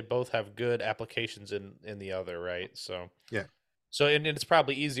they both have good applications in the other, right? So Yeah. and it's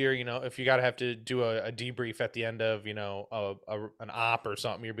probably easier, if you got to have to do a debrief at the end of an op or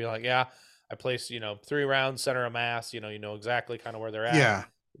something. You'd be like, yeah, I placed 3 rounds center of mass. You know exactly kind of where they're at. Yeah.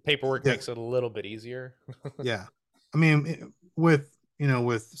 Paperwork Yeah. makes it a little bit easier. Yeah. I mean, with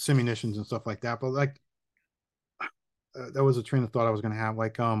simunitions and stuff like that, but like that was a train of thought I was going to have.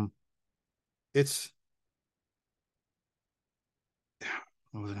 Like, it's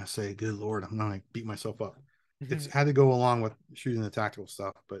what was I going to say? Good Lord, I'm going to beat myself up. It's had to go along with shooting the tactical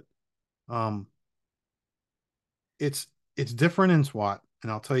stuff, but um, it's it's different in SWAT.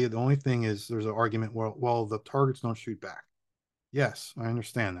 And I'll tell you, the only thing is there's an argument. Well, the targets don't shoot back. Yes, I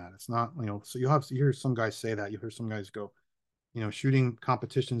understand that. It's not, so you hear some guys say that. You hear some guys go, shooting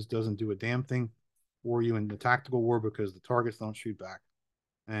competitions doesn't do a damn thing for you in the tactical war because the targets don't shoot back.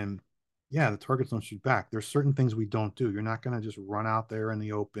 And yeah, the targets don't shoot back. There's certain things we don't do. You're not going to just run out there in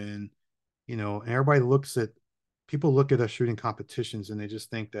the open, and everybody people look at us shooting competitions and they just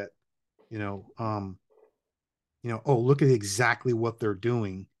think that, you know, um, oh, look at exactly what they're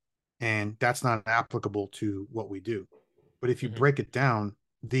doing. And that's not applicable to what we do. But if you Hmm. break it down,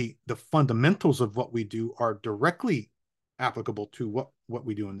 the fundamentals of what we do are directly applicable to what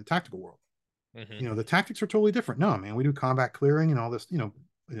we do in the tactical world. Hmm. The tactics are totally different. No, man, we do combat clearing and all this,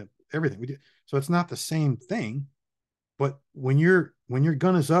 everything we do. So it's not the same thing. But when your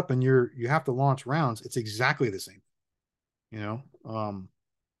gun is up and you have to launch rounds, it's exactly the same. You know,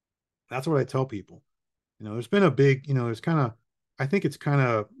 that's what I tell people. There's been a big, there's kind of, I think it's kind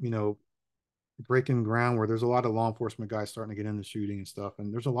of, breaking ground where there's a lot of law enforcement guys starting to get into shooting and stuff.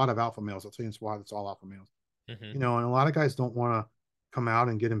 And there's a lot of alpha males. I'll tell you in SWAT, it's all alpha males. Hmm. And a lot of guys don't want to. come out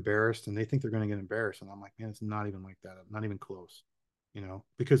and get embarrassed, and they think they're going to get embarrassed. And I'm like, man, it's not even like that. Not even close,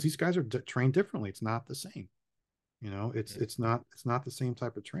 because these guys are trained differently. It's not the same. It's not the same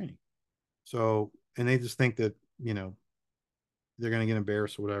type of training. So, and they just think that, they're going to get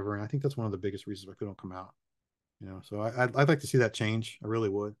embarrassed or whatever. And I think that's one of the biggest reasons why they don't come out, so I'd like to see that change. I really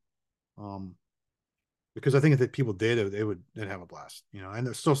would. Because I think if that people did, they'd have a blast, and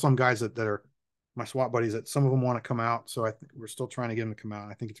there's still some guys that are my SWAT buddies that some of them want to come out. So I think we're still trying to get them to come out.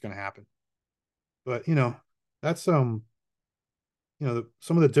 I think it's going to happen, but that's, some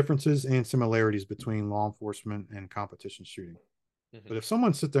of the differences and similarities between law enforcement and competition shooting. But if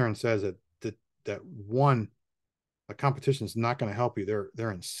someone sits there and says that one, a competition is not going to help you,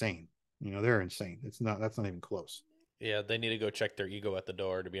 they're insane. They're insane. That's not even close. Yeah, they need to go check their ego at the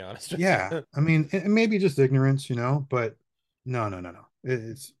door, to be honest. Yeah, I mean, it may be just ignorance, but no.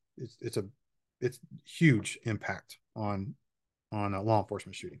 It's huge impact on law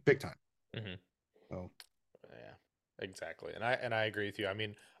enforcement shooting, big time. So yeah, exactly, and I agree with you. I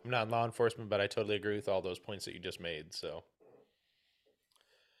mean, I'm not in law enforcement, but I totally agree with all those points that you just made. So,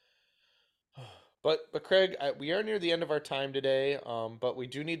 but Craig, we are near the end of our time today. But we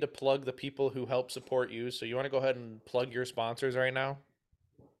do need to plug the people who help support you. So you want to go ahead and plug your sponsors right now?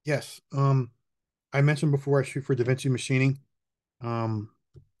 yes, I mentioned before I shoot for Da Vinci Machining. Um,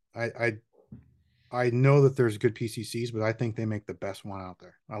 I I know that there's good PCCs, but I think they make the best one out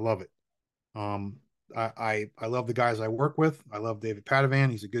there. I love it. Um, I love the guys I work with. I love David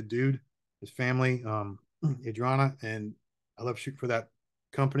Padovan. He's a good dude. His family, Adriana, and I love shooting for that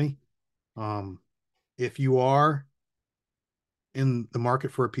company. Um, if you are in the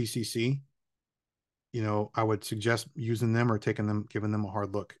market for a PCC, I would suggest using them or giving them a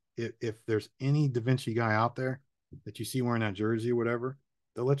hard look. If there's any Da Vinci guy out there that you see wearing that jersey or whatever,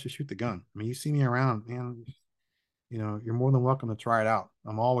 they'll let you shoot the gun. I mean, you see me around, man. You're more than welcome to try it out.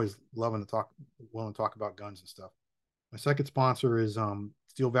 I'm always willing to talk about guns and stuff. My second sponsor is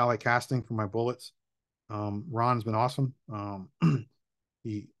Steel Valley Casting for my bullets. Ron's been awesome.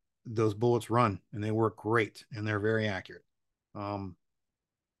 Those bullets run and they work great and they're very accurate.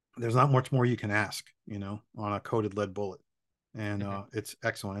 There's not much more you can ask, on a coated lead bullet, and it's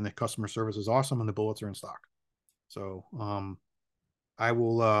excellent. And the customer service is awesome, and the bullets are in stock. So I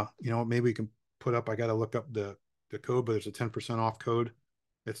will, maybe we can put up. I got to look up the code, but there's a 10% off code.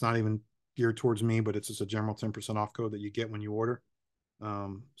 It's not even geared towards me, but it's just a general 10% off code that you get when you order.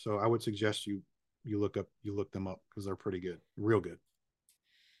 So I would suggest you look them up because they're pretty good, real good.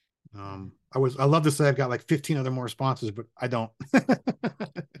 I love to say I've got like 15 other more sponsors, but I don't.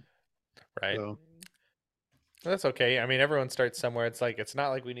 Right. So, that's okay. I mean, everyone starts somewhere. It's not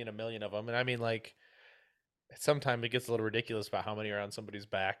like we need a million of them. And I mean, like, sometimes it gets a little ridiculous about how many are on somebody's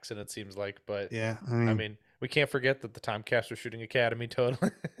backs, and it seems like, but yeah, I mean, we can't forget that the Tomcaster Shooting Academy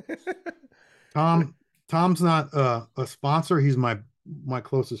totally. Tom's not a sponsor. He's my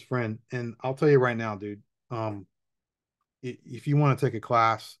closest friend, and I'll tell you right now, dude. If you want to take a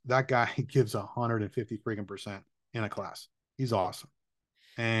class, that guy gives 150 freaking percent in a class. He's awesome,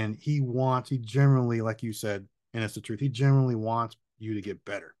 and he generally, like you said, and it's the truth. He generally wants you to get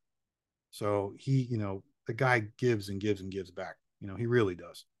better. So the guy gives and gives and gives back. He really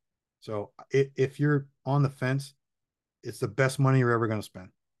does. So if you're on the fence, it's the best money you're ever going to spend.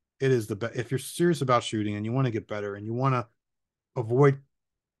 It is the best. If you're serious about shooting and you want to get better and you want to avoid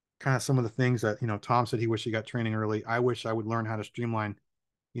kind of some of the things that, Tom said he wished he got training early. I wish I would learn how to streamline,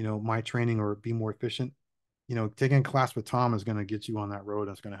 my training or be more efficient. Taking a class with Tom is going to get you on that road.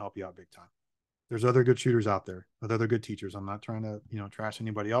 And it's going to help you out big time. There's other good shooters out there with other good teachers. I'm not trying to, trash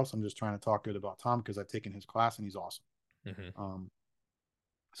anybody else. I'm just trying to talk good about Tom because I've taken his class and he's awesome.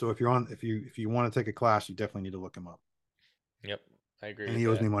 So if you want to take a class, you definitely need to look him up. Yep, I agree. And he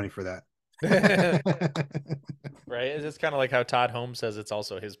owes me money for that. Right? It's just kind of like how Todd Holmes says it's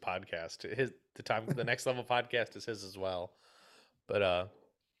also his podcast. The Next Level podcast is his as well. But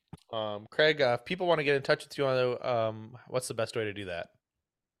Craig, if people want to get in touch with you what's the best way to do that?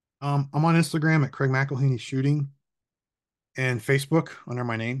 I'm on Instagram at Craig McElhaney Shooting and Facebook under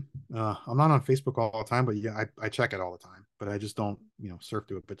my name. I'm not on Facebook all the time, but yeah, I check it all the time, but I just don't, surf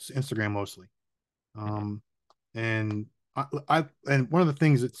to it, but it's Instagram mostly. And and one of the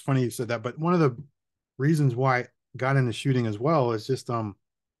things, it's funny you said that, but one of the reasons why I got into shooting as well is just,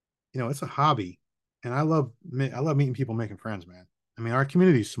 it's a hobby and I love meeting people, making friends, man. I mean, our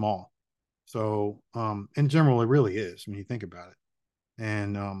community is small. So, in general, it really is when you think about it.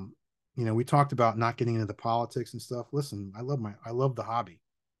 And, we talked about not getting into the politics and stuff. Listen, I love the hobby.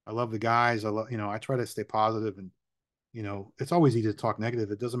 I love the guys. I try to stay positive and, it's always easy to talk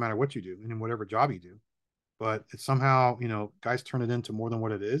negative. It doesn't matter what you do and in whatever job you do. but it's somehow, guys turn it into more than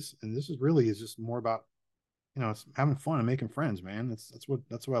what it is. And this is just more about, it's having fun and making friends, man. That's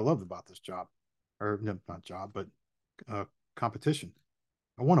what I loved about this job, or no, not job, but competition.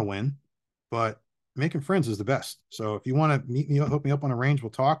 I want to win, but making friends is the best. So if you want to meet me, hook me up on a range,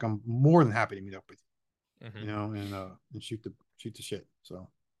 we'll talk. I'm more than happy to meet up with you, and shoot the shit. So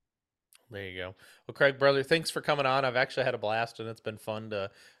there you go. Well, Craig, brother, thanks for coming on. I've actually had a blast, and it's been fun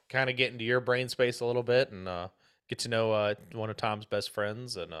to kind of get into your brain space a little bit and get to know one of Tom's best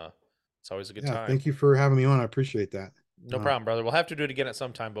friends, and it's always a good yeah, time. thank you for having me on. I appreciate that. No problem, brother. We'll have to do it again at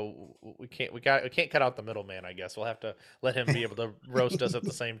some time, but we can't cut out the middleman. I guess we'll have to let him be able to roast us at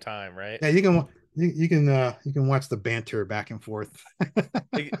the same time, right? Yeah, you can watch the banter back and forth.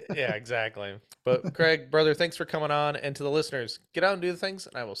 Yeah, exactly. But Craig, brother, thanks for coming on, and to the listeners, get out and do the things,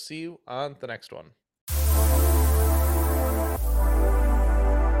 and I will see you on the next one.